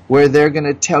where they're going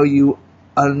to tell you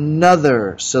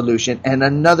another solution and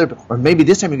another, or maybe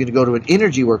this time you're going to go to an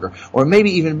energy worker, or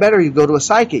maybe even better, you go to a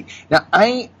psychic. Now, I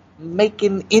ain't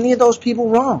making any of those people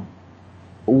wrong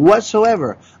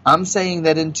whatsoever. I'm saying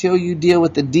that until you deal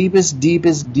with the deepest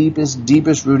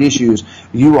root issues,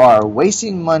 you are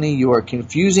wasting money, you are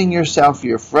confusing yourself,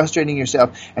 you're frustrating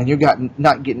yourself, and you're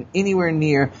not getting anywhere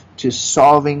near to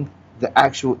solving the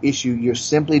actual issue. You're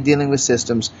simply dealing with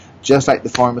systems just like the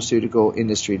pharmaceutical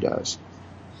industry does.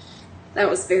 That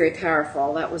was very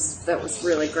powerful. That was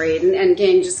really great. And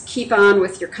again, just keep on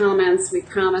with your comments. We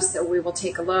promise that we will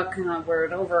take a look. We're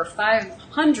at over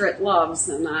 500 loves,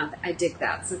 and I dig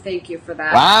that. So thank you for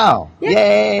that. Wow. Yeah.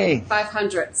 Yay.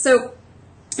 500. So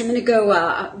I'm going to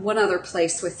go one other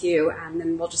place with you, and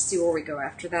then we'll just see where we go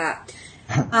after that.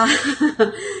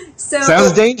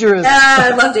 Sounds dangerous.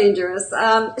 I love dangerous.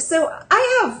 So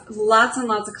I have lots and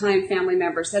lots of client family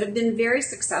members that have been very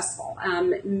successful,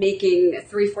 making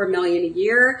 $3-4 million a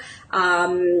year,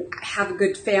 have a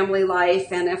good family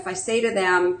life. And if I say to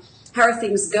them, how are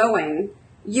things going?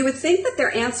 You would think that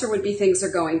their answer would be things are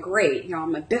going great.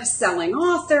 I'm a best-selling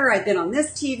author. I've been on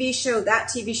this TV show, that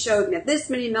TV show, made this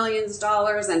many millions of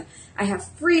dollars, and I have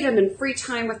freedom and free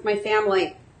time with my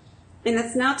family. And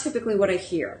that's not typically what I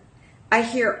hear. I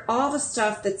hear all the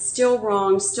stuff that's still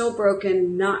wrong, still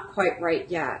broken, not quite right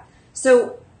yet.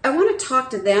 So I want to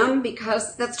talk to them,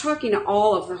 because that's talking to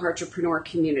all of the entrepreneur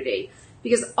community,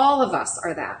 because all of us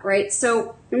are that, right?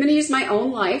 So I'm going to use my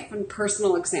own life and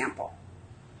personal example.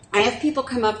 I have people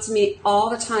come up to me all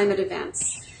the time at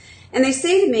events, and they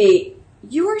say to me,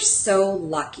 "You are so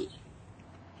lucky."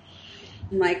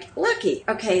 I'm like, lucky.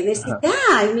 Okay. And they say, yeah,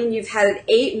 I mean, you've had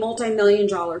 8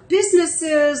 multi-million-dollar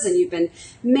businesses, and you've been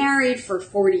married for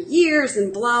 40 years,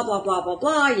 and blah, blah, blah, blah,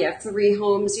 blah. You have 3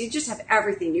 homes. You just have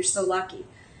everything. You're so lucky.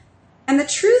 And the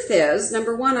truth is,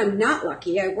 number one, I'm not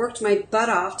lucky. I worked my butt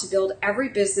off to build every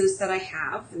business that I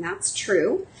have, and that's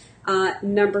true.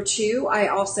 Number two, I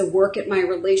also work at my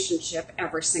relationship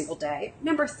every single day.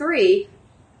 Number three,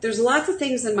 there's lots of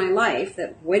things in my life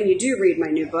that when you do read my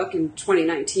new book in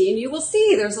 2019, you will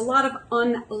see there's a lot of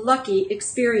unlucky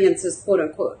experiences, quote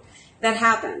unquote, that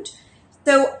happened.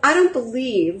 So I don't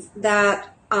believe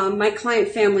that my client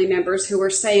family members who are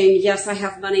saying, yes, I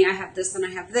have money, I have this, and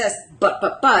I have this, but,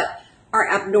 are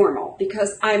abnormal,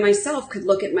 because I myself could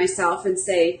look at myself and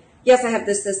say, yes, I have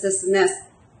this, and this,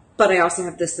 but I also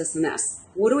have this, and this.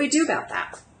 What do we do about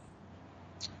that?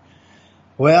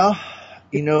 Well,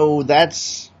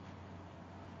 it's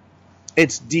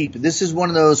deep. This is one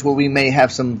of those where we may have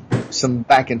some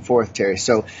back and forth, Terry.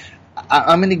 So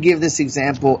I'm going to give this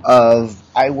example of,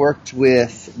 I worked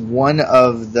with one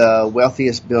of the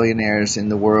wealthiest billionaires in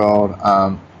the world,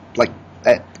 like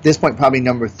at this point probably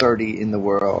number 30 in the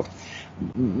world,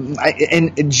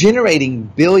 and generating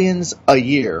billions a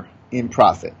year in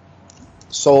profit,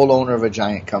 sole owner of a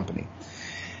giant company.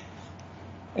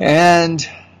 And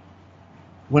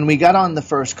when we got on the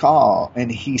first call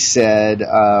and he said,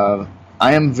 I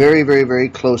am very, very, very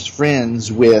close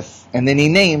friends with, and then he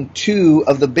named two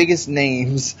of the biggest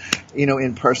names,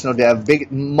 in personal dev,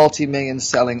 big multi-million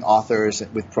selling authors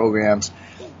with programs.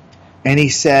 And he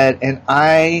said, and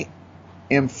I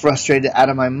am frustrated out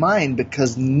of my mind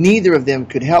because neither of them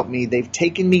could help me. They've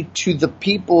taken me to the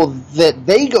people that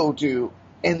they go to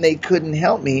and they couldn't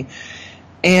help me.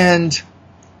 And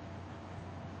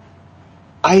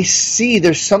I see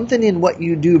there's something in what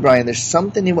you do, Brian. There's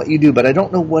something in what you do, but I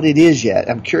don't know what it is yet.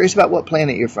 I'm curious about what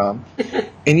planet you're from.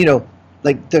 And,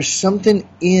 there's something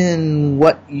in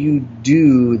what you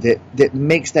do that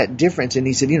makes that difference. And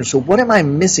he said, so what am I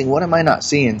missing? What am I not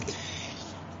seeing?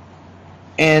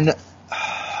 And,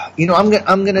 I'm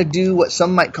going to do what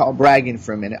some might call bragging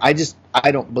for a minute.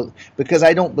 Because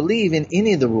I don't believe in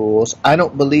any of the rules. I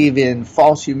don't believe in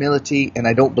false humility, and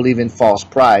I don't believe in false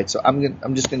pride. So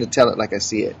I'm just going to tell it like I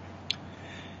see it.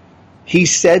 He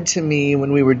said to me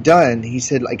when we were done, he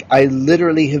said, I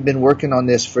literally have been working on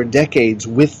this for decades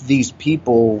with these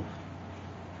people.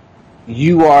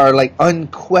 You are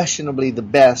unquestionably the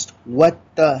best. What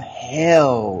the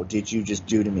hell did you just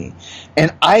do to me?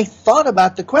 And I thought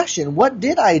about the question, what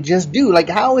did I just do?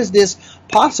 How is this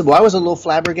possible? I was a little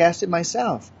flabbergasted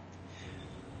myself.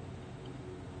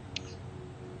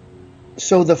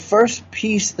 So the first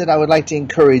piece that I would like to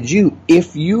encourage you,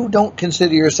 if you don't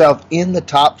consider yourself in the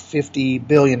top 50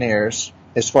 billionaires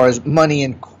as far as money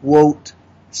and quote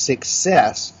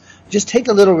success, just take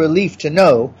a little relief to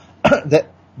know that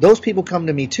those people come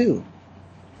to me too.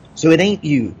 So it ain't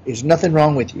you. There's nothing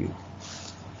wrong with you.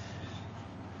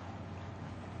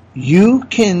 You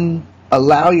can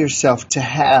allow yourself to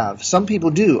have, some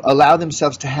people do allow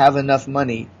themselves to have enough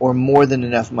money or more than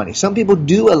enough money. Some people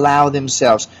do allow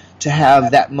themselves to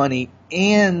have that money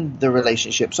and the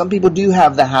relationship. Some people do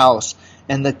have the house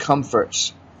and the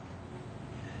comforts.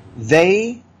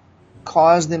 They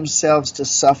cause themselves to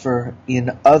suffer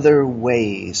in other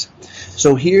ways.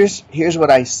 So here's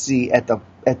what I see at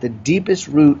the deepest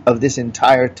root of this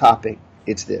entire topic.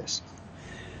 It's this.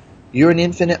 You're an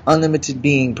infinite, unlimited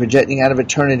being projecting out of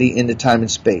eternity into time and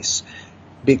space.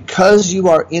 Because you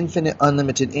are infinite,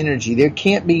 unlimited energy, there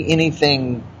can't be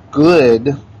anything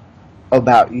good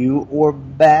about you or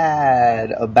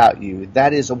bad about you.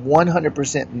 That is a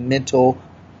 100% mental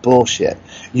bullshit.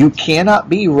 You cannot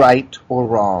be right or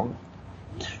wrong.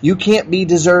 You can't be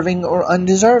deserving or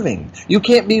undeserving. You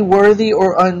can't be worthy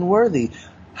or unworthy.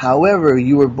 However,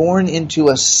 you were born into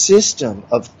a system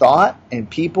of thought and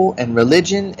people and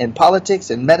religion and politics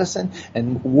and medicine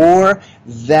and war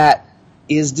that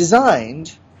is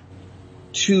designed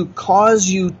to cause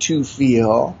you to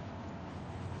feel,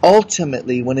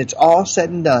 ultimately, when it's all said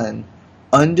and done,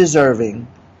 undeserving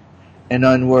and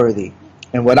unworthy.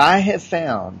 And what I have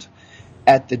found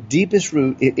at the deepest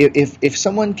root, if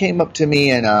someone came up to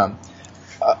me and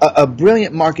a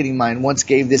brilliant marketing mind once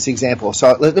gave this example.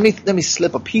 So let me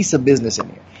slip a piece of business in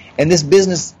here. And this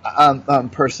business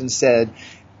person said,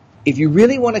 if you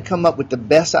really want to come up with the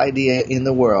best idea in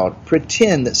the world,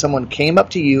 pretend that someone came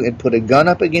up to you and put a gun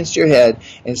up against your head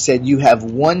and said, you have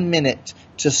 1 minute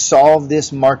to solve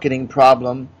this marketing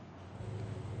problem,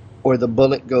 or the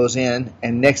bullet goes in,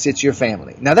 and next it's your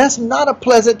family. Now, that's not a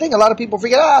pleasant thing. A lot of people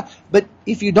freak out. But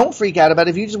if you don't freak out about it,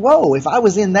 if you just, whoa, if I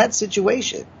was in that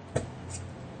situation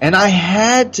and I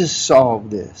had to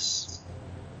solve this,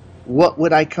 what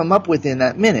would I come up with in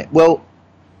that minute? Well,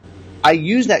 I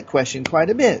use that question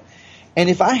quite a bit. And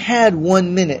if I had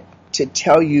 1 minute to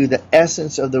tell you the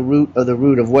essence of the root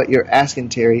of what you're asking,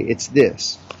 Terry, it's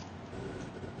this.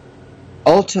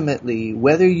 Ultimately,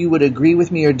 whether you would agree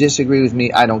with me or disagree with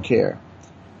me, I don't care.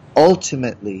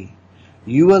 Ultimately,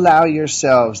 you allow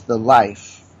yourselves the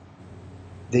life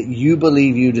that you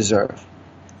believe you deserve.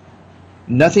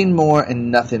 Nothing more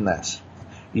and nothing less.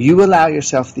 You allow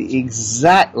yourself the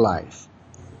exact life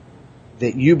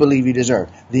that you believe you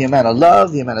deserve. The amount of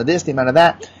love, the amount of this, the amount of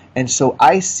that. And so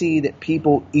I see that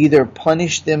people either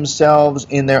punish themselves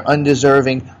in their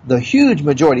undeserving. The huge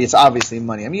majority, it's obviously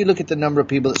money. I mean, you look at the number of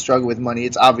people that struggle with money,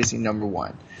 it's obviously number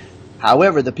one.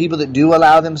 However, the people that do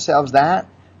allow themselves that,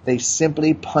 they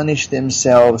simply punish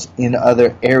themselves in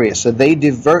other areas. So they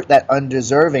divert that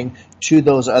undeserving to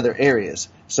those other areas.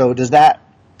 So does that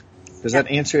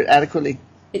answer it adequately?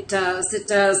 It does. It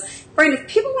does. Brian, if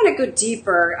people want to go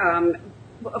deeper,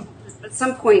 at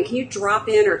some point, can you drop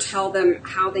in or tell them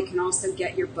how they can also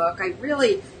get your book? I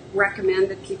really recommend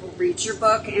that people read your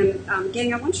book. And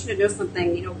gang, I want you to know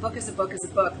something. You know, book is a book is a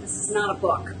book. This is not a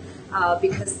book.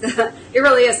 Because it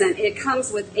really isn't. It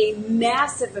comes with a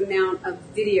massive amount of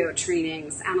video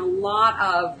trainings and a lot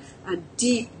of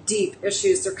deep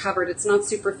issues are covered. It's not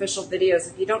superficial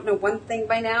videos. If you don't know one thing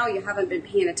by now, you haven't been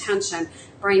paying attention.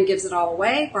 Brian gives it all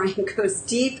away. Brian goes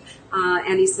deep,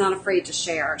 and he's not afraid to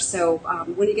share. So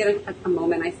when you get a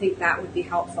moment, I think that would be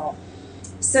helpful.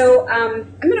 So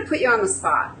I'm going to put you on the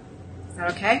spot. Is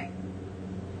that okay?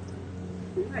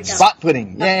 Spot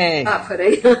pudding. Yay. Spot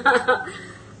pudding.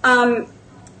 I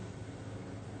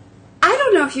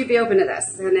don't know if you'd be open to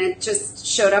this, and it just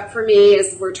showed up for me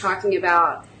as we're talking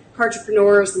about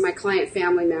entrepreneurs and my client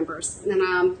family members. And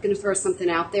I'm going to throw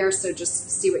something out there, so just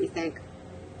see what you think.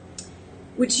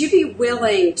 Would you be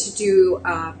willing to do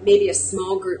maybe a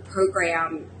small group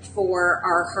program for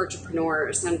our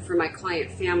entrepreneurs and for my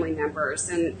client family members?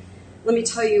 And let me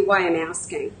tell you why I'm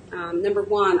asking. Number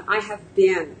one, I have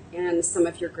been in some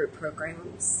of your group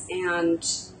programs, and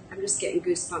I'm just getting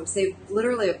goosebumps. They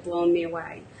literally have blown me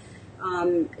away.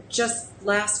 Just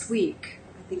last week,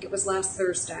 I think it was last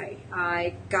Thursday,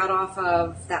 I got off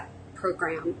of that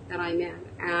program that I'm in,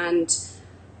 and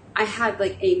I had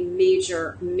like a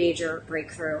major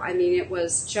breakthrough. I mean, it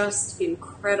was just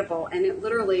incredible, and it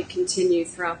literally continued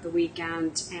throughout the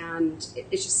weekend, and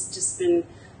it's just been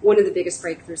one of the biggest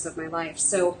breakthroughs of my life.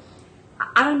 So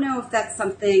I don't know if that's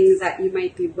something that you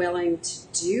might be willing to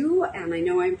do, and I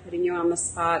know I'm putting you on the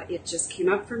spot. It just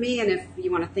came up for me, and if you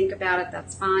want to think about it,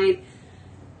 that's fine.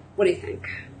 What do you think?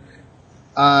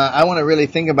 I want to really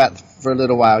think about it for a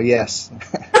little while, yes.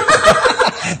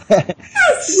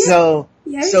 So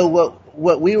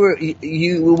what we were,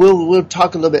 we'll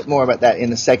talk a little bit more about that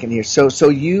in a second here. So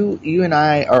you and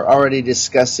I are already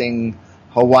discussing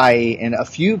Hawaii, and a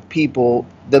few people,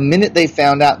 the minute they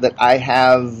found out that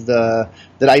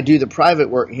that I do the private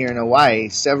work here in Hawaii,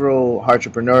 several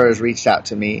entrepreneurs reached out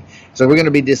to me. So we're going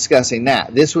to be discussing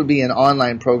that. This would be an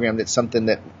online program that's something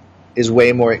that is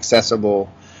way more accessible.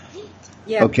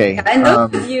 Yeah. Okay. And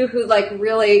those of you who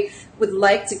really would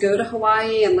like to go to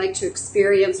Hawaii and like to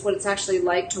experience what it's actually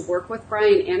like to work with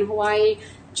Brian in Hawaii,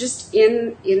 just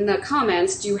in the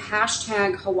comments, do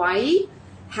hashtag Hawaii.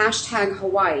 Hashtag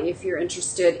Hawaii if you're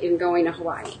interested in going to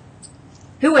Hawaii.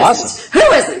 Who isn't? Awesome. Who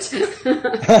isn't?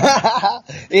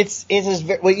 It is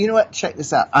very, well, you know what? Check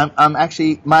this out. I'm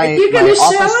actually my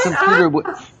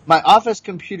office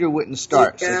computer wouldn't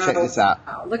start. So check this out.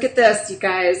 Oh, look at this, you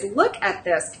guys. Look at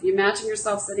this. Can you imagine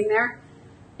yourself sitting there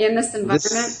in this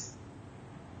environment?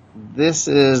 This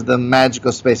is the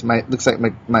magical space. Looks like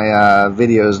my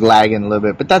video is lagging a little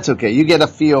bit, but that's okay. You get a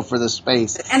feel for the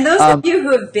space. And those of you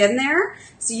who have been there,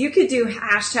 so you could do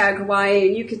hashtag Hawaii,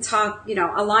 and you could talk,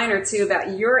 a line or two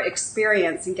about your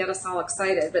experience and get us all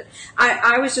excited. But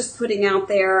I was just putting out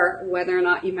there whether or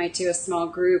not you might do a small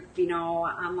group,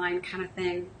 online kind of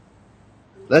thing.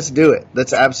 Let's do it.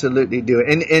 Let's absolutely do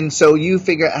it. And so you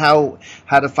figure out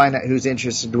how to find out who's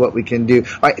interested in what we can do.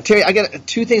 All right, Terri, I got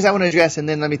two things I want to address, and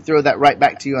then let me throw that right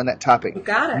back to you on that topic. You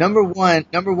got it. Number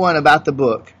one about the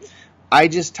book. I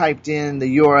just typed in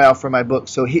the URL for my book.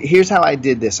 So here's how I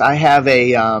did this. I have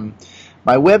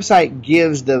my website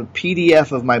gives the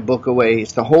PDF of my book away.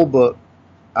 It's the whole book.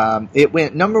 It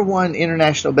went #1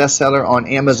 international bestseller on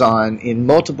Amazon in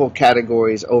multiple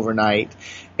categories overnight.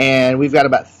 And we've got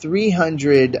about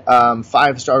 300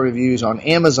 5-star reviews on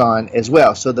Amazon as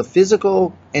well. So the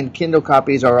physical and Kindle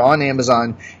copies are on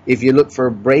Amazon if you look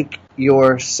for Break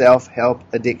Your Self-Help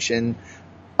Addiction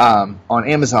on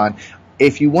Amazon.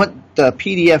 If you want the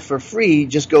PDF for free,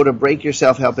 just go to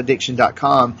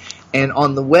breakyourselfhelpaddiction.com. And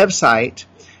on the website,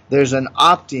 there's an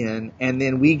opt-in, and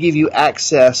then we give you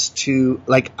access to,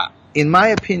 in my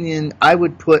opinion, I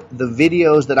would put the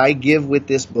videos that I give with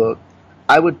this book,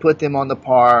 I would put them on the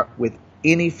par with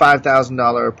any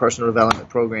 $5,000 personal development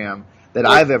program that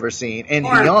I've ever seen and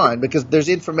beyond, because there's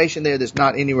information there that's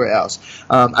not anywhere else.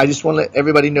 I just want to let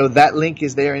everybody know that link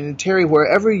is there. And Terri,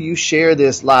 wherever you share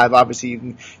this live,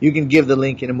 obviously you can give the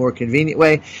link in a more convenient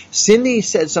way. Cindy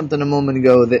said something a moment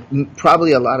ago that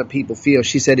probably a lot of people feel.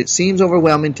 She said, it seems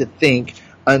overwhelming to think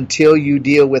until you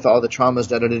deal with all the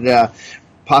traumas,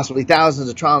 possibly thousands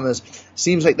of traumas.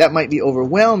 Seems like that might be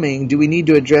overwhelming. Do we need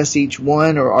to address each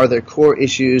one, or are there core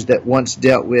issues that once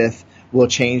dealt with will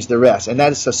change the rest? And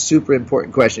that is a super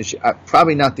important question. I'm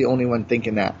probably not the only one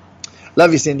thinking that.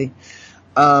 Love you, Cindy.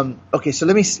 Okay, so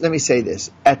let me say this.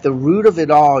 At the root of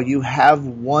it all, you have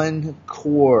one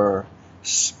core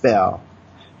spell.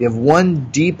 You have one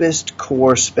deepest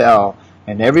core spell,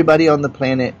 and everybody on the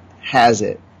planet has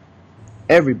it.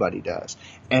 Everybody does.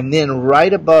 And then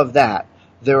right above that,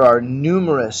 there are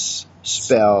numerous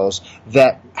spells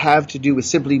that have to do with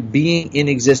simply being in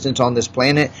existence on this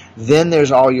planet. Then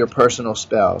there's all your personal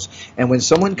spells. And when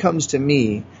someone comes to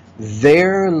me,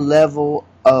 their level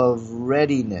of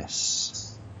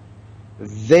readiness,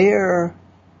 their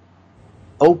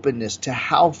openness to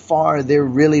how far they're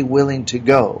really willing to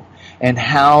go, and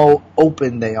how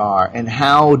open they are, and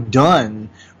how done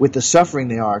with the suffering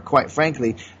they are, quite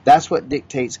frankly, that's what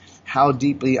dictates how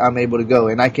deeply I'm able to go.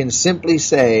 And I can simply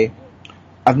say,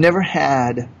 I've never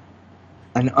had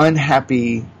an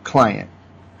unhappy client.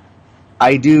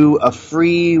 I do a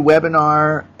free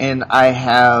webinar, and I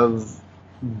have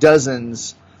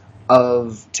dozens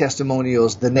of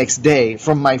testimonials the next day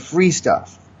from my free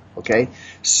stuff. Okay?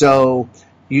 So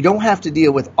you don't have to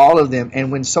deal with all of them. And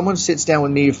when someone sits down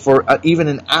with me for even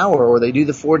an hour, or they do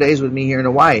the 4 days with me here in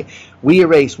Hawaii, we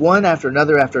erase one after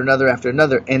another, after another, after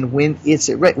another. And when it's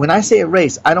when I say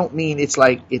erase, I don't mean it's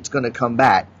like it's going to come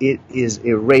back. It is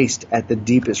erased at the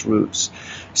deepest roots.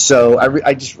 So I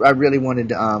really wanted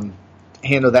to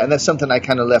handle that, and that's something I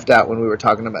kind of left out when we were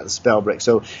talking about the spell break.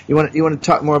 So you want to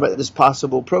talk more about this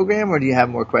possible program, or do you have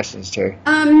more questions, Terri?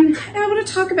 I want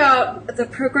to talk about the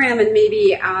program, and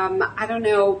maybe I don't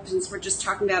know, since we're just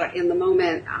talking about it in the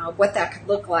moment, what that could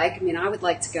look like. I mean, I would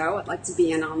like to go. I'd like to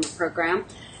be in on the program.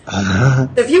 So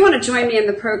if you want to join me in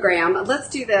the program, let's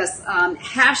do this.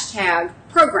 Hashtag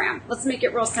program. Let's make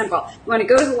it real simple. You want to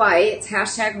go to Hawaii. It's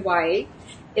hashtag Hawaii.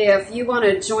 If you want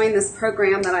to join this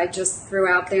program that I just threw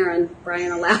out there and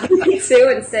Brian allowed me to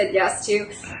and said yes to,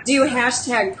 do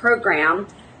hashtag program.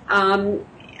 I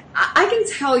can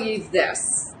tell you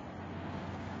this.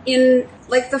 In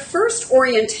like the first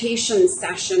orientation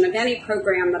session of any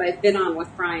program that I've been on with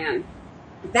Brian,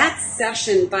 that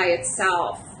session by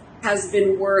itself has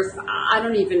been worth, I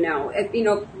don't even know,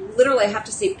 literally I have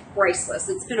to say priceless.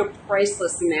 It's been a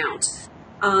priceless amount.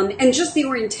 And just the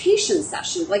orientation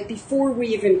session, like before we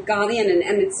even got in,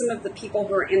 and it's some of the people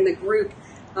who are in the group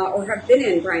or have been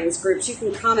in Brian's groups, you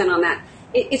can comment on that.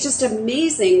 It's just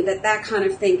amazing that that kind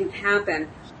of thing can happen.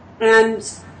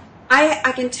 And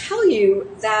I can tell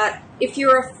you that if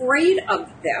you're afraid of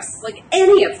this, like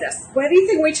any of this,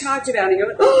 anything we talked about, and you're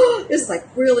like, oh, this is like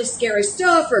really scary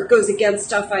stuff, or it goes against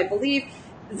stuff I believe,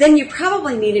 then you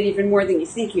probably need it even more than you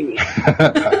think you need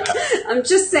it. I'm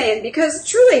just saying, because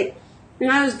truly,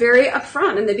 I was very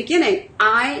upfront in the beginning.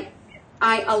 I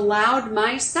allowed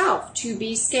myself to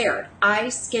be scared. I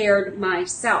scared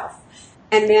myself.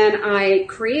 And then I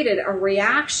created a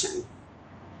reaction.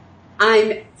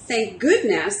 I'm, thank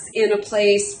goodness, in a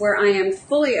place where I am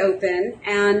fully open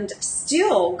and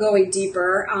still going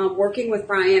deeper, working with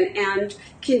Brian and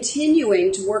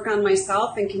continuing to work on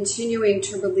myself and continuing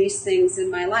to release things in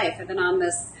my life. I've been on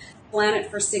this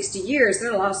planet for 60 years.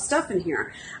 There's a lot of stuff in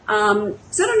here. So I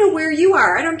don't know where you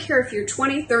are. I don't care if you're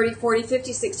 20, 30, 40,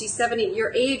 50, 60, 70.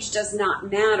 Your age does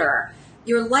not matter.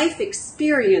 Your life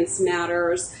experience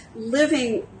matters.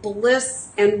 Living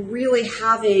bliss and really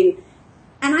having,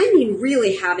 and I mean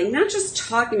really having, not just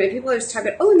talking about, people always talk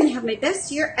about, oh, I'm going to have my best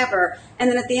year ever. And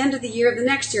then at the end of the year, the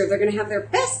next year, they're going to have their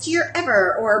best year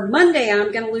ever. Or Monday,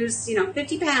 I'm going to lose,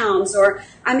 50 pounds. Or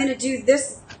I'm going to do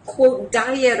this, quote,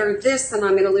 diet or this, and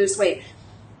I'm going to lose weight.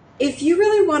 If you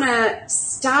really want to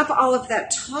stop all of that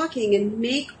talking and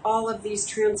make all of these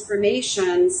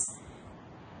transformations,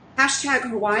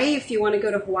 hashtag Hawaii if you want to go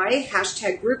to Hawaii,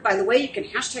 hashtag group. By the way, you can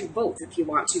hashtag both if you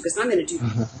want to, because I'm going to do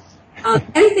that.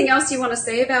 Anything else you want to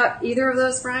say about either of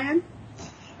those, Brian?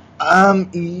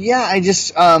 Yeah, I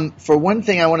just, for one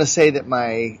thing, I want to say that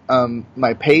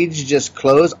my page just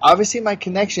closed. Obviously, my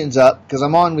connection's up because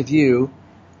I'm on with you.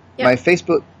 Yep. My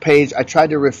Facebook page, I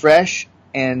tried to refresh,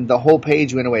 and the whole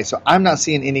page went away. So I'm not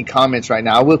seeing any comments right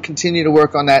now. I will continue to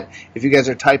work on that. If you guys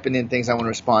are typing in things, I want to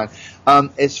respond.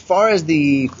 As far as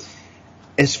the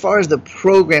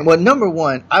program, well, number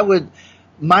one,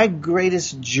 my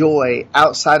greatest joy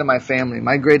outside of my family,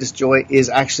 my greatest joy is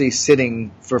actually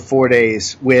sitting for 4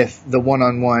 days with the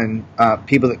one-on-one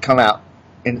people that come out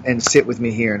and sit with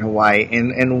me here in Hawaii,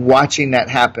 and watching that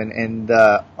happen, and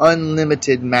the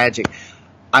unlimited magic.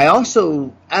 I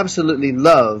also absolutely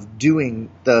love doing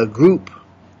the group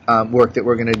work that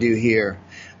we're going to do here.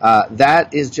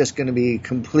 That is just going to be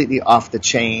completely off the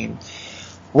chain.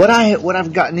 What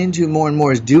I've gotten into more and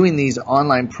more is doing these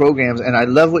online programs, and I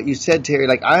love what you said, Terry.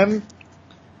 Like,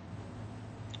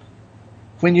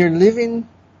 when you're living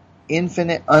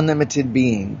infinite, unlimited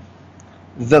being,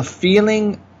 the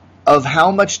feeling of how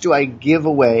much do I give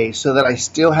away so that I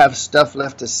still have stuff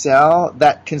left to sell,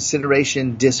 that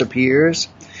consideration disappears.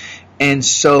 And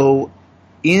so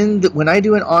when I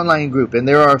do an online group, and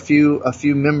there are a few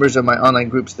members of my online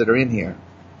groups that are in here,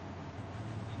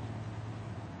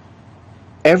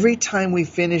 every time we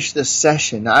finish the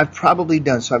session, I've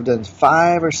done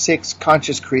 5 or 6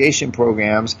 conscious creation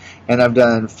programs, and I've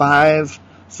done 5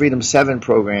 Freedom 7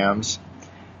 programs,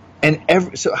 and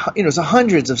so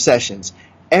hundreds of sessions.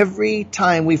 Every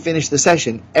time we finish the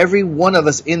session, every one of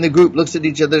us in the group looks at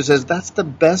each other and says, that's the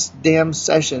best damn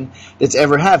session that's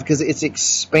ever had, because it's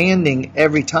expanding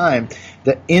every time.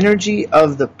 The energy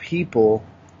of the people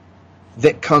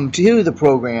that come to the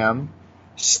program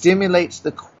stimulates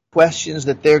the questions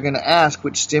that they're going to ask,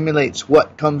 which stimulates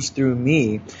what comes through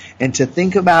me. And to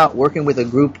think about working with a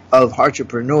group of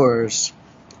entrepreneurs,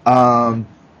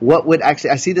 what would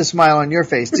actually, I see the smile on your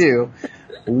face too,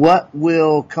 what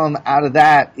will come out of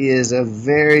that is a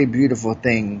very beautiful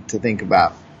thing to think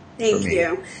about. Thank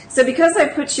you. So because I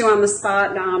put you on the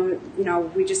spot,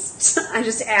 I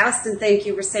just asked, and thank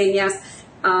you for saying yes.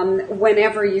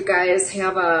 Whenever you guys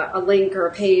have a link or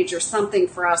a page or something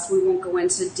for us, we won't go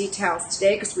into details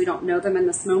today because we don't know them in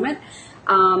this moment.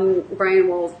 Brian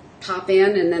will pop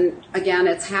in, and then again,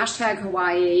 it's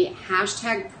 #Hawaii,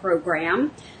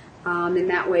 #program. And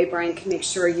that way Brian can make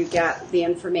sure you get the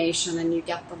information and you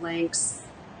get the links.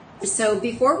 So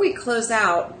before we close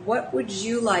out, what would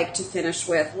you like to finish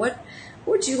with? What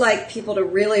would you like people to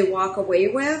really walk away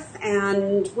with,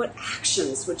 and what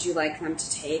actions would you like them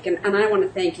to take? And I want to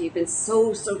thank you. You've been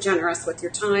so generous with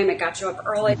your time. I got you up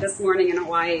early this morning in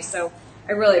Hawaii, so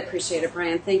I really appreciate it,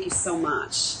 Brian. Thank you so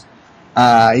much.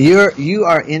 You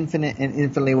are infinite and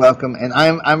infinitely welcome, and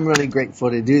I'm really grateful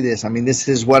to do this. I mean, this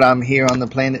is what I'm here on the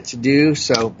planet to do,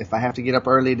 so if I have to get up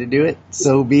early to do it,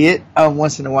 so be it.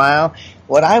 Once in a while,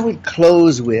 what I would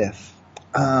close with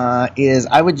is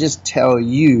I would just tell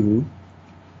you,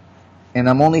 and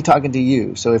I'm only talking to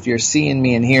you, so if you're seeing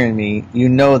me and hearing me, you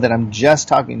know that I'm just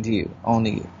talking to you,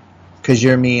 only you. Because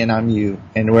you're me and I'm you,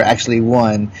 and we're actually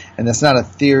one, and that's not a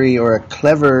theory or a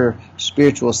clever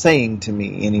spiritual saying to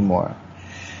me anymore.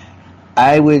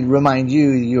 I would remind you,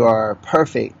 you are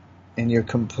perfect, and you're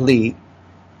complete,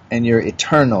 and you're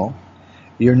eternal.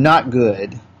 You're not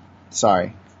good.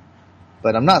 Sorry.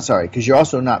 But I'm not sorry, because you're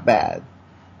also not bad.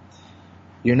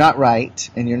 You're not right,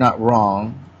 and you're not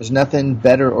wrong. There's nothing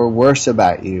better or worse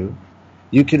about you.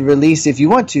 You could release, if you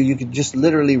want to, you could just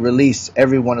literally release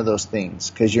every one of those things,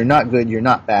 because you're not good, you're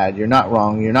not bad, you're not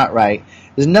wrong, you're not right.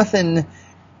 There's nothing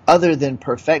other than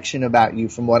perfection about you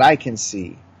from what I can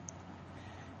see.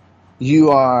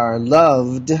 You are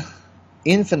loved,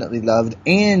 infinitely loved,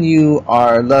 and you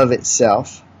are love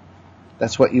itself.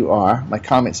 That's what you are. My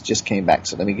comments just came back,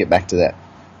 so let me get back to that.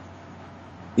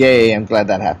 Yay, I'm glad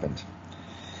that happened.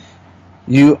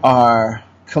 You are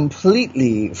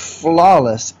completely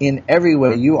flawless in every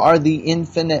way. You are the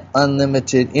infinite,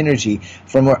 unlimited energy.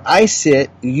 From where I sit,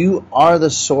 you are the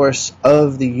source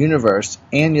of the universe,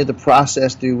 and you're the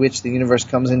process through which the universe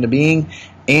comes into being,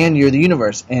 and you're the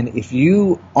universe. And if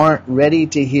you aren't ready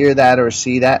to hear that or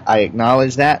see that, I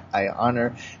acknowledge that. I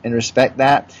honor and respect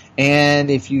that.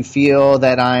 And if you feel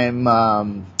that I'm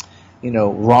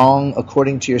wrong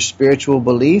according to your spiritual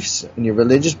beliefs and your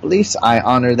religious beliefs, I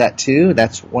honor that too.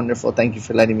 That's wonderful. Thank you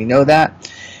for letting me know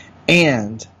that.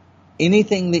 And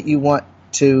anything that you want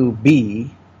to be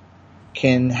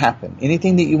can happen.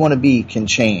 Anything that you want to be can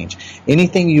change.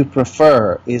 Anything you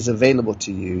prefer is available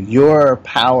to you. Your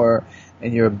power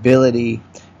and your ability,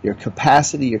 your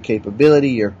capacity, your capability,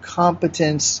 your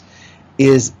competence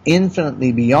is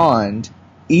infinitely beyond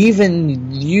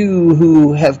even you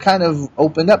who have kind of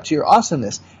opened up to your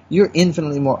awesomeness. You're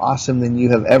infinitely more awesome than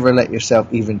you have ever let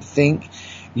yourself even think.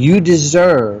 You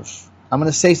deserve, I'm going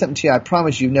to say something to you I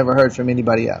promise you've never heard from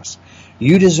anybody else.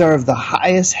 You deserve the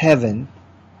highest heaven,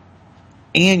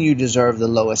 and you deserve the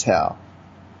lowest hell.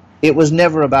 It was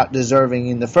never about deserving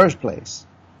in the first place.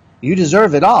 You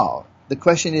deserve it all. The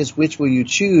question is, which will you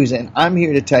choose? And I'm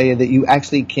here to tell you that you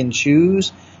actually can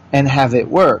choose and have it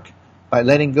work. by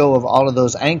letting go of all of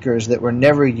those anchors that were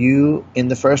never you in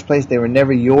the first place. They were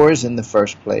never yours in the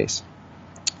first place.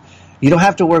 You don't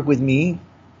have to work with me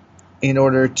in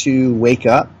order to wake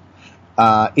up.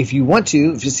 If you want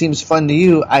to, if it seems fun to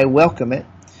you, I welcome it.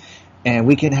 And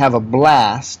we can have a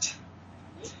blast.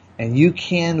 And you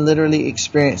can literally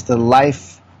experience the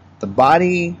life, the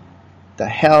body, the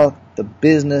health, the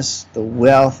business, the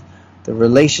wealth, the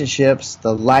relationships,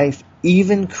 the life,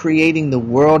 even creating the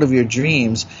world of your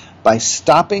dreams by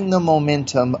stopping the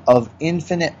momentum of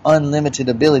infinite, unlimited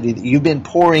ability that you've been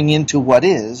pouring into what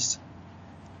is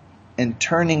and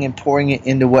turning and pouring it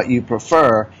into what you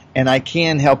prefer. And I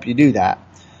can help you do that.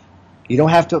 You don't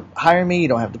have to hire me. You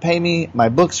don't have to pay me. My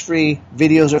book's free.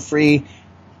 Videos are free.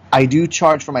 I do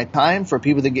charge for my time for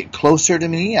people that get closer to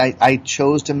me. I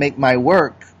chose to make my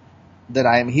work that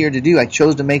I am here to do. I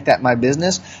chose to make that my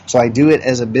business. So I do it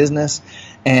as a business.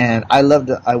 And I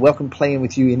welcome playing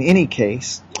with you in any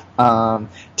case.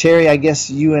 Terri, I guess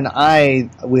you and I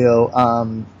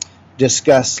will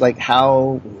discuss like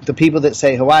how the people that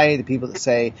say Hawaii, the people that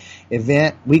say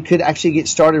event, we could actually get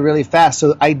started really fast.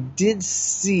 So I did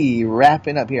see,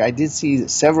 wrapping up here, I did see that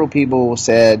several people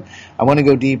said, I want to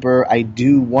go deeper. I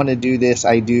do want to do this.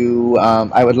 I do.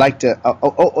 I would like to.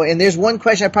 And there's one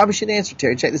question I probably should answer,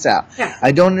 Terri. Check this out. Yeah.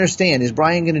 I don't understand. Is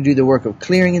Brian going to do the work of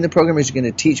clearing in the program? Or is he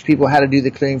going to teach people how to do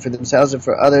the clearing for themselves and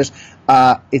for others?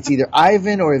 It's either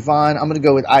Ivan or Yvonne. I'm going to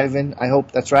go with Ivan. I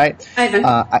hope that's right.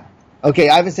 Ivan. Okay,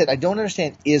 Ivan said, I don't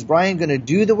understand. Is Brian going to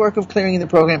do the work of clearing in the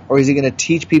program, or is he going to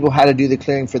teach people how to do the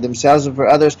clearing for themselves and for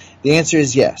others? The answer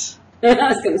is yes. I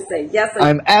was going to say yes.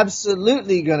 I'm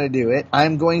absolutely going to do it.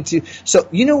 I'm going to. So,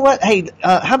 you know what? Hey,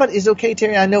 how about, is it okay,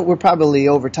 Terri? I know we're probably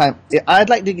over time.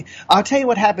 I'll tell you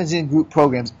what happens in group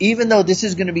programs. Even though this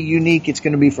is going to be unique, it's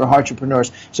going to be for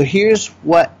entrepreneurs. So here's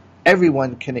what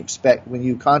everyone can expect when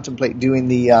you contemplate doing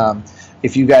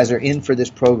if you guys are in for this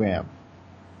program.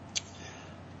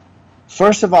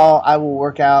 First of all, I will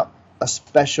work out a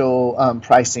special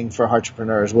pricing for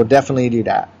entrepreneurs. We'll definitely do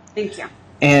that. Thank you.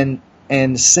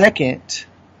 And second,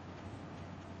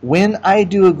 when I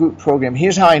do a group program,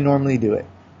 here's how I normally do it.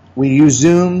 We use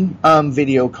Zoom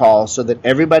video calls so that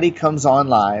everybody comes on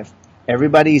live.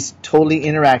 Everybody's totally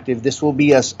interactive. This will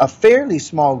be a fairly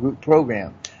small group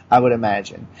program, I would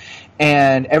imagine.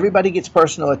 And everybody gets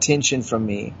personal attention from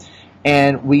me.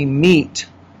 And we meet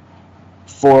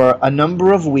for a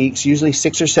number of weeks, usually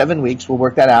 6 or 7 weeks. We'll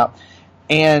work that out.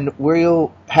 And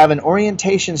we'll have an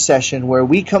orientation session where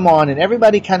we come on and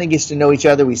everybody kind of gets to know each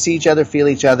other. We see each other, feel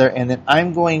each other, and then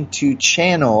I'm going to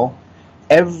channel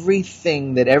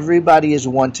everything that everybody is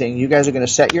wanting. You guys are going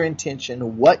to set your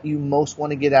intention, what you most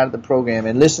want to get out of the program.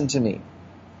 And listen to me.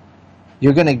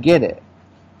 You're going to get it.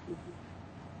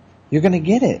 You're going to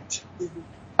get it.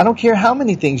 I don't care how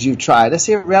many things you've tried. That's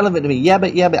irrelevant to me. Yeah,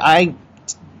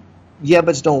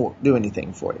 but don't do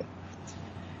anything for you.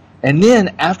 And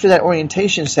then after that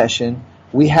orientation session,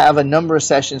 we have a number of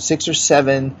sessions, 6 or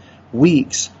 7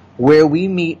 weeks, where we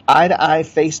meet eye to eye,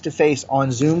 face to face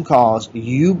on Zoom calls.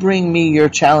 You bring me your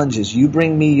challenges. You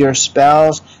bring me your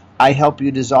spells. I help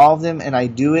you dissolve them, and I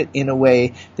do it in a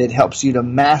way that helps you to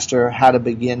master how to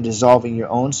begin dissolving your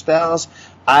own spells.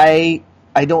 I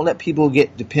don't let people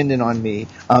get dependent on me.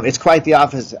 It's quite the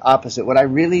opposite. What I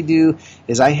really do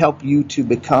is I help you to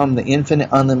become the infinite,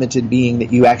 unlimited being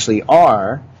that you actually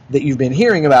are, that you've been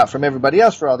hearing about from everybody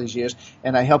else for all these years,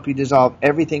 and I help you dissolve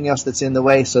everything else that's in the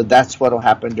way. So that's what will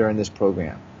happen during this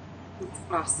program. That's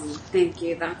awesome. Thank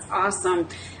you. That's awesome.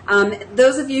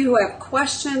 Those of you who have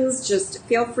questions, just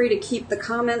feel free to keep the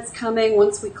comments coming.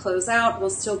 Once we close out, we'll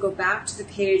still go back to the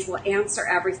page. We'll answer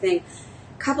everything.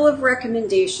 Couple of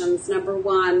recommendations. Number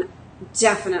one,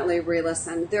 definitely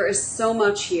re-listen. There is so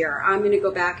much here. I'm going to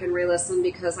go back and re-listen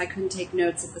because I couldn't take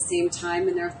notes at the same time,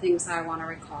 and there are things I want to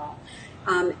recall.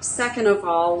 Second of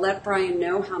all, let Brian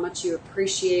know how much you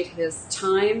appreciate his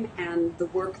time and the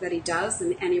work that he does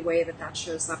in any way that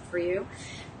shows up for you.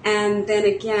 And then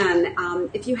again,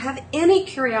 if you have any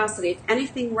curiosity, if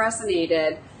anything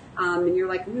resonated, and you're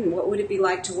like, what would it be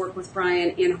like to work with Brian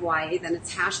in Hawaii, then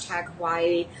it's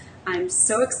 #Hawaii. I'm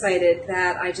so excited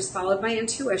that I just followed my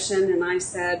intuition and I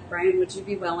said, Brian, would you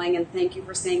be willing? And thank you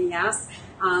for saying yes.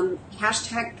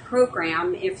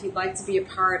 #program if you'd like to be a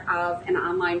part of an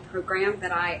online program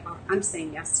that I'm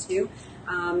saying yes to,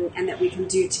 and that we can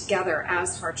do together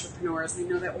as entrepreneurs. I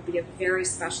know that will be a very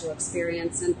special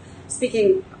experience. And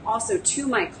speaking also to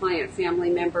my client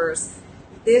family members,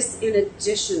 this, in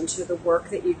addition to the work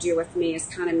that you do with me, is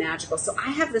kind of magical. So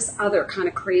I have this other kind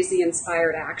of crazy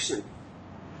inspired action.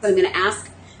 So I'm going to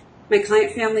ask my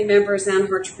client family members and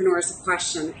entrepreneurs a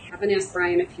question. I haven't asked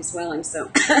Brian if he's willing,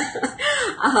 so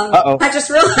I just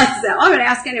realized that. I'm going to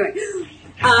ask anyway.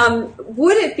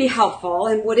 Would it be helpful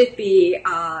and would it be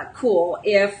cool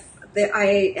if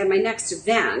at my next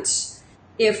event,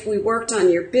 if we worked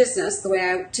on your business the way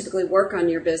I typically work on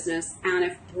your business, and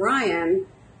if Brian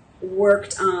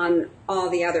worked on all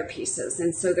the other pieces,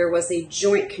 and so there was a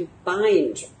joint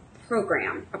combined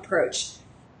program approach.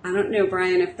 I don't know,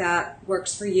 Brian, if that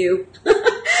works for you.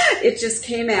 It just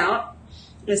came out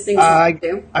as things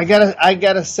do. I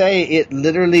gotta say, it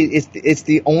literally, it's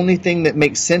the only thing that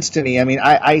makes sense to me. I mean,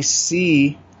 I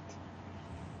see.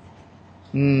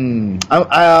 I'm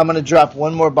gonna drop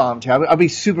one more bomb to you. I'll be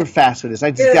super fast with this. I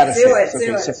just gotta say this.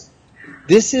 Okay, so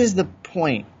this is the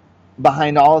point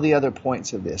behind all the other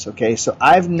points of this. Okay, so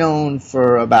I've known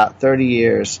for about 30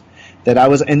 years that I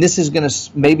was, and this is going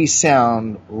to maybe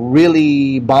sound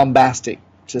really bombastic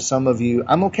to some of you.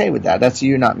 I'm okay with that. That's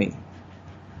you, not me.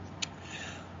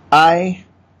 I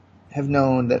have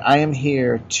known that I am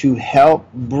here to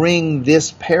help bring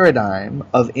this paradigm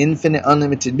of infinite,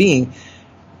 unlimited being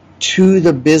to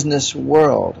the business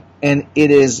world. And it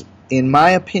is, in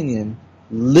my opinion,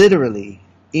 literally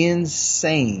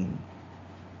insane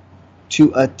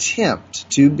to attempt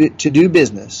to do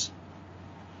business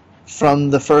from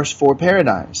the first four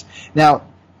paradigms. Now,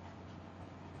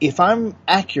 if I'm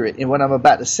accurate in what I'm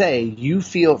about to say, you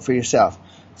feel it for yourself.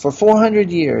 For 400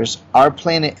 years, our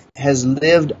planet has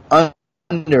lived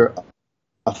under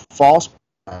a false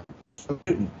paradigm from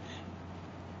Newton.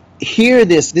 Hear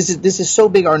this. This is so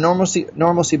big, our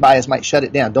normalcy bias might shut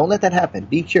it down. Don't let that happen.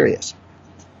 Be curious.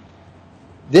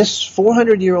 This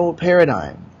 400-year-old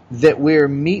paradigm that we're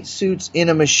meat suits in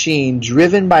a machine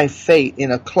driven by fate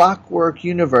in a clockwork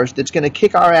universe that's going to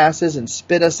kick our asses and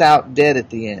spit us out dead at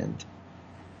the end.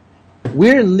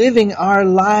 We're living our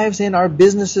lives and our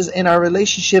businesses and our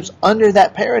relationships under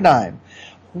that paradigm.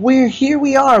 We're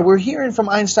hearing from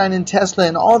Einstein and Tesla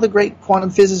and all the great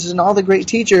quantum physicists and all the great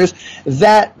teachers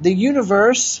that the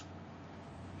universe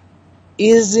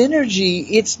is energy.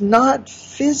 It's not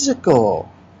physical.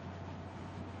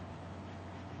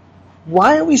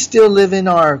 Why are we still living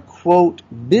our, quote,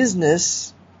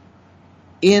 business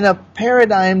in a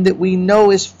paradigm that we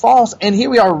know is false? And here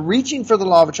we are reaching for the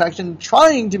law of attraction,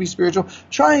 trying to be spiritual,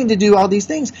 trying to do all these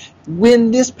things,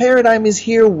 when this paradigm is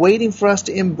here waiting for us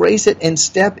to embrace it and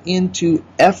step into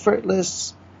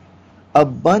effortless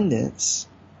abundance,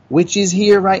 which is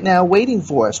here right now waiting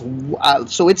for us.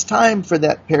 So it's time for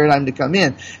that paradigm to come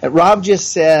in. Rob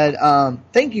just said,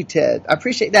 thank you, Ted. I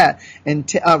appreciate that. And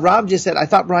Rob just said, I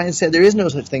thought Brian said there is no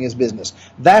such thing as business.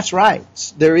 That's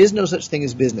right. There is no such thing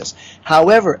as business.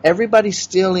 However, everybody's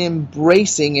still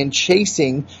embracing and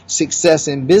chasing success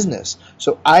in business.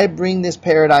 So I bring this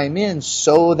paradigm in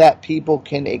so that people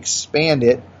can expand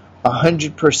it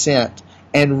 100%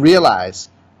 and realize,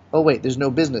 oh, wait, there's no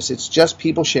business. It's just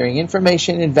people sharing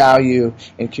information and value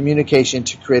and communication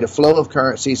to create a flow of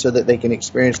currency so that they can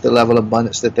experience the level of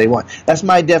abundance that they want. That's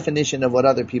my definition of what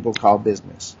other people call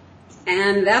business.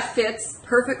 And that fits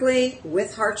perfectly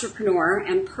with Heartrepreneur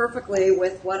and perfectly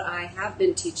with what I have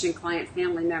been teaching client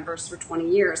family members for 20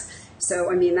 years.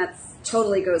 So, I mean, that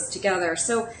totally goes together.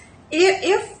 So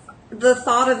if the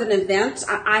thought of an event,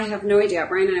 I have no idea.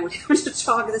 Brian and I went to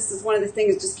talk. This is one of the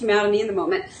things that just came out of me in the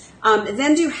moment.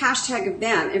 Then do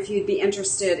 #event if you'd be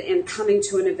interested in coming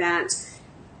to an event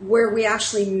where we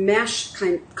actually mesh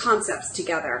concepts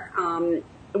together,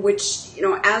 which, you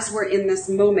know, as we're in this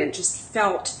moment, just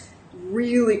felt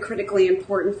really critically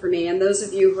important for me. And those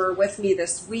of you who are with me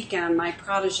this weekend, my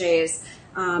proteges,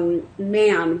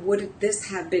 man, would this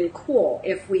have been cool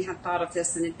if we had thought of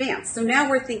this in advance. So now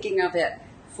we're thinking of it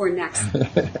for next.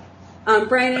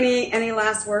 Brian, any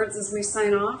last words as we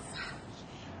sign off?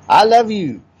 I love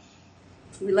you.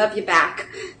 We love you back.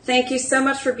 Thank you so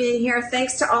much for being here.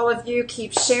 Thanks to all of you.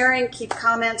 Keep sharing, keep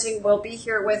commenting. We'll be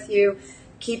here with you,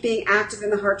 keeping active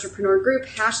in the Heartrepreneur group.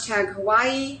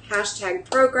 #Hawaii,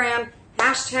 #program,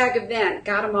 #event.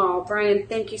 Got them all. Brian,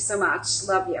 thank you so much.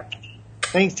 Love you.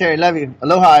 Thanks, Terry. Love you.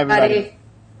 Aloha, everybody. Buddy.